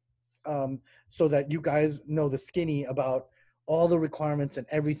 so that you guys know the skinny about all the requirements and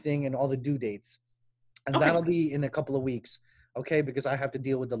everything and all the due dates. And Okay. that'll be in a couple of weeks. okay, because I have to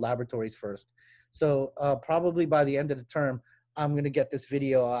deal with the laboratories first. So probably by the end of the term, I'm gonna get this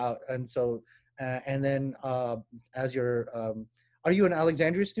video out, and so and then as your are you an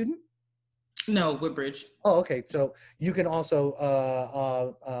Alexandria student? No, Woodbridge. Oh, okay. So you can also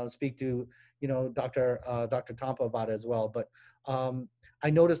speak to Dr. Tompa about it as well. But I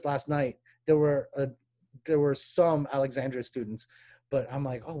noticed last night there were some Alexandria students, but I'm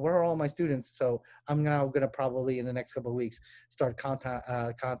like, oh, where are all my students? So I'm now gonna probably in the next couple of weeks start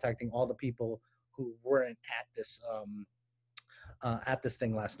contacting all the people who weren't at this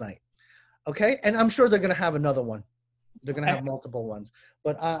thing last night. Okay, and I'm sure they're gonna have another one. They're gonna have multiple ones,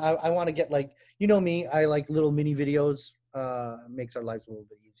 but I want to get, like, you know me, I like little mini videos. Makes our lives a little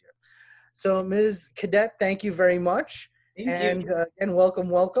bit easier. So, Ms. Cadet, thank you very much, Thank and you.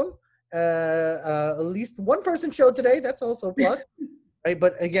 welcome. At least one person showed today. That's also a plus, right?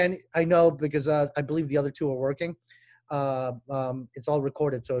 But again, I know because I believe the other two are working. It's all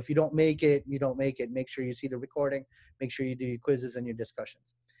recorded, so if you don't make it, you don't make it. Make sure you see the recording. Make sure you do your quizzes and your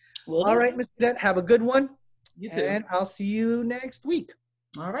discussions. Will All do. right, Ms. Cadet, have a good one. You too. And I'll see you next week.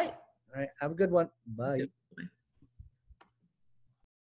 All right. All right. Have a good one. You Bye. too. Bye.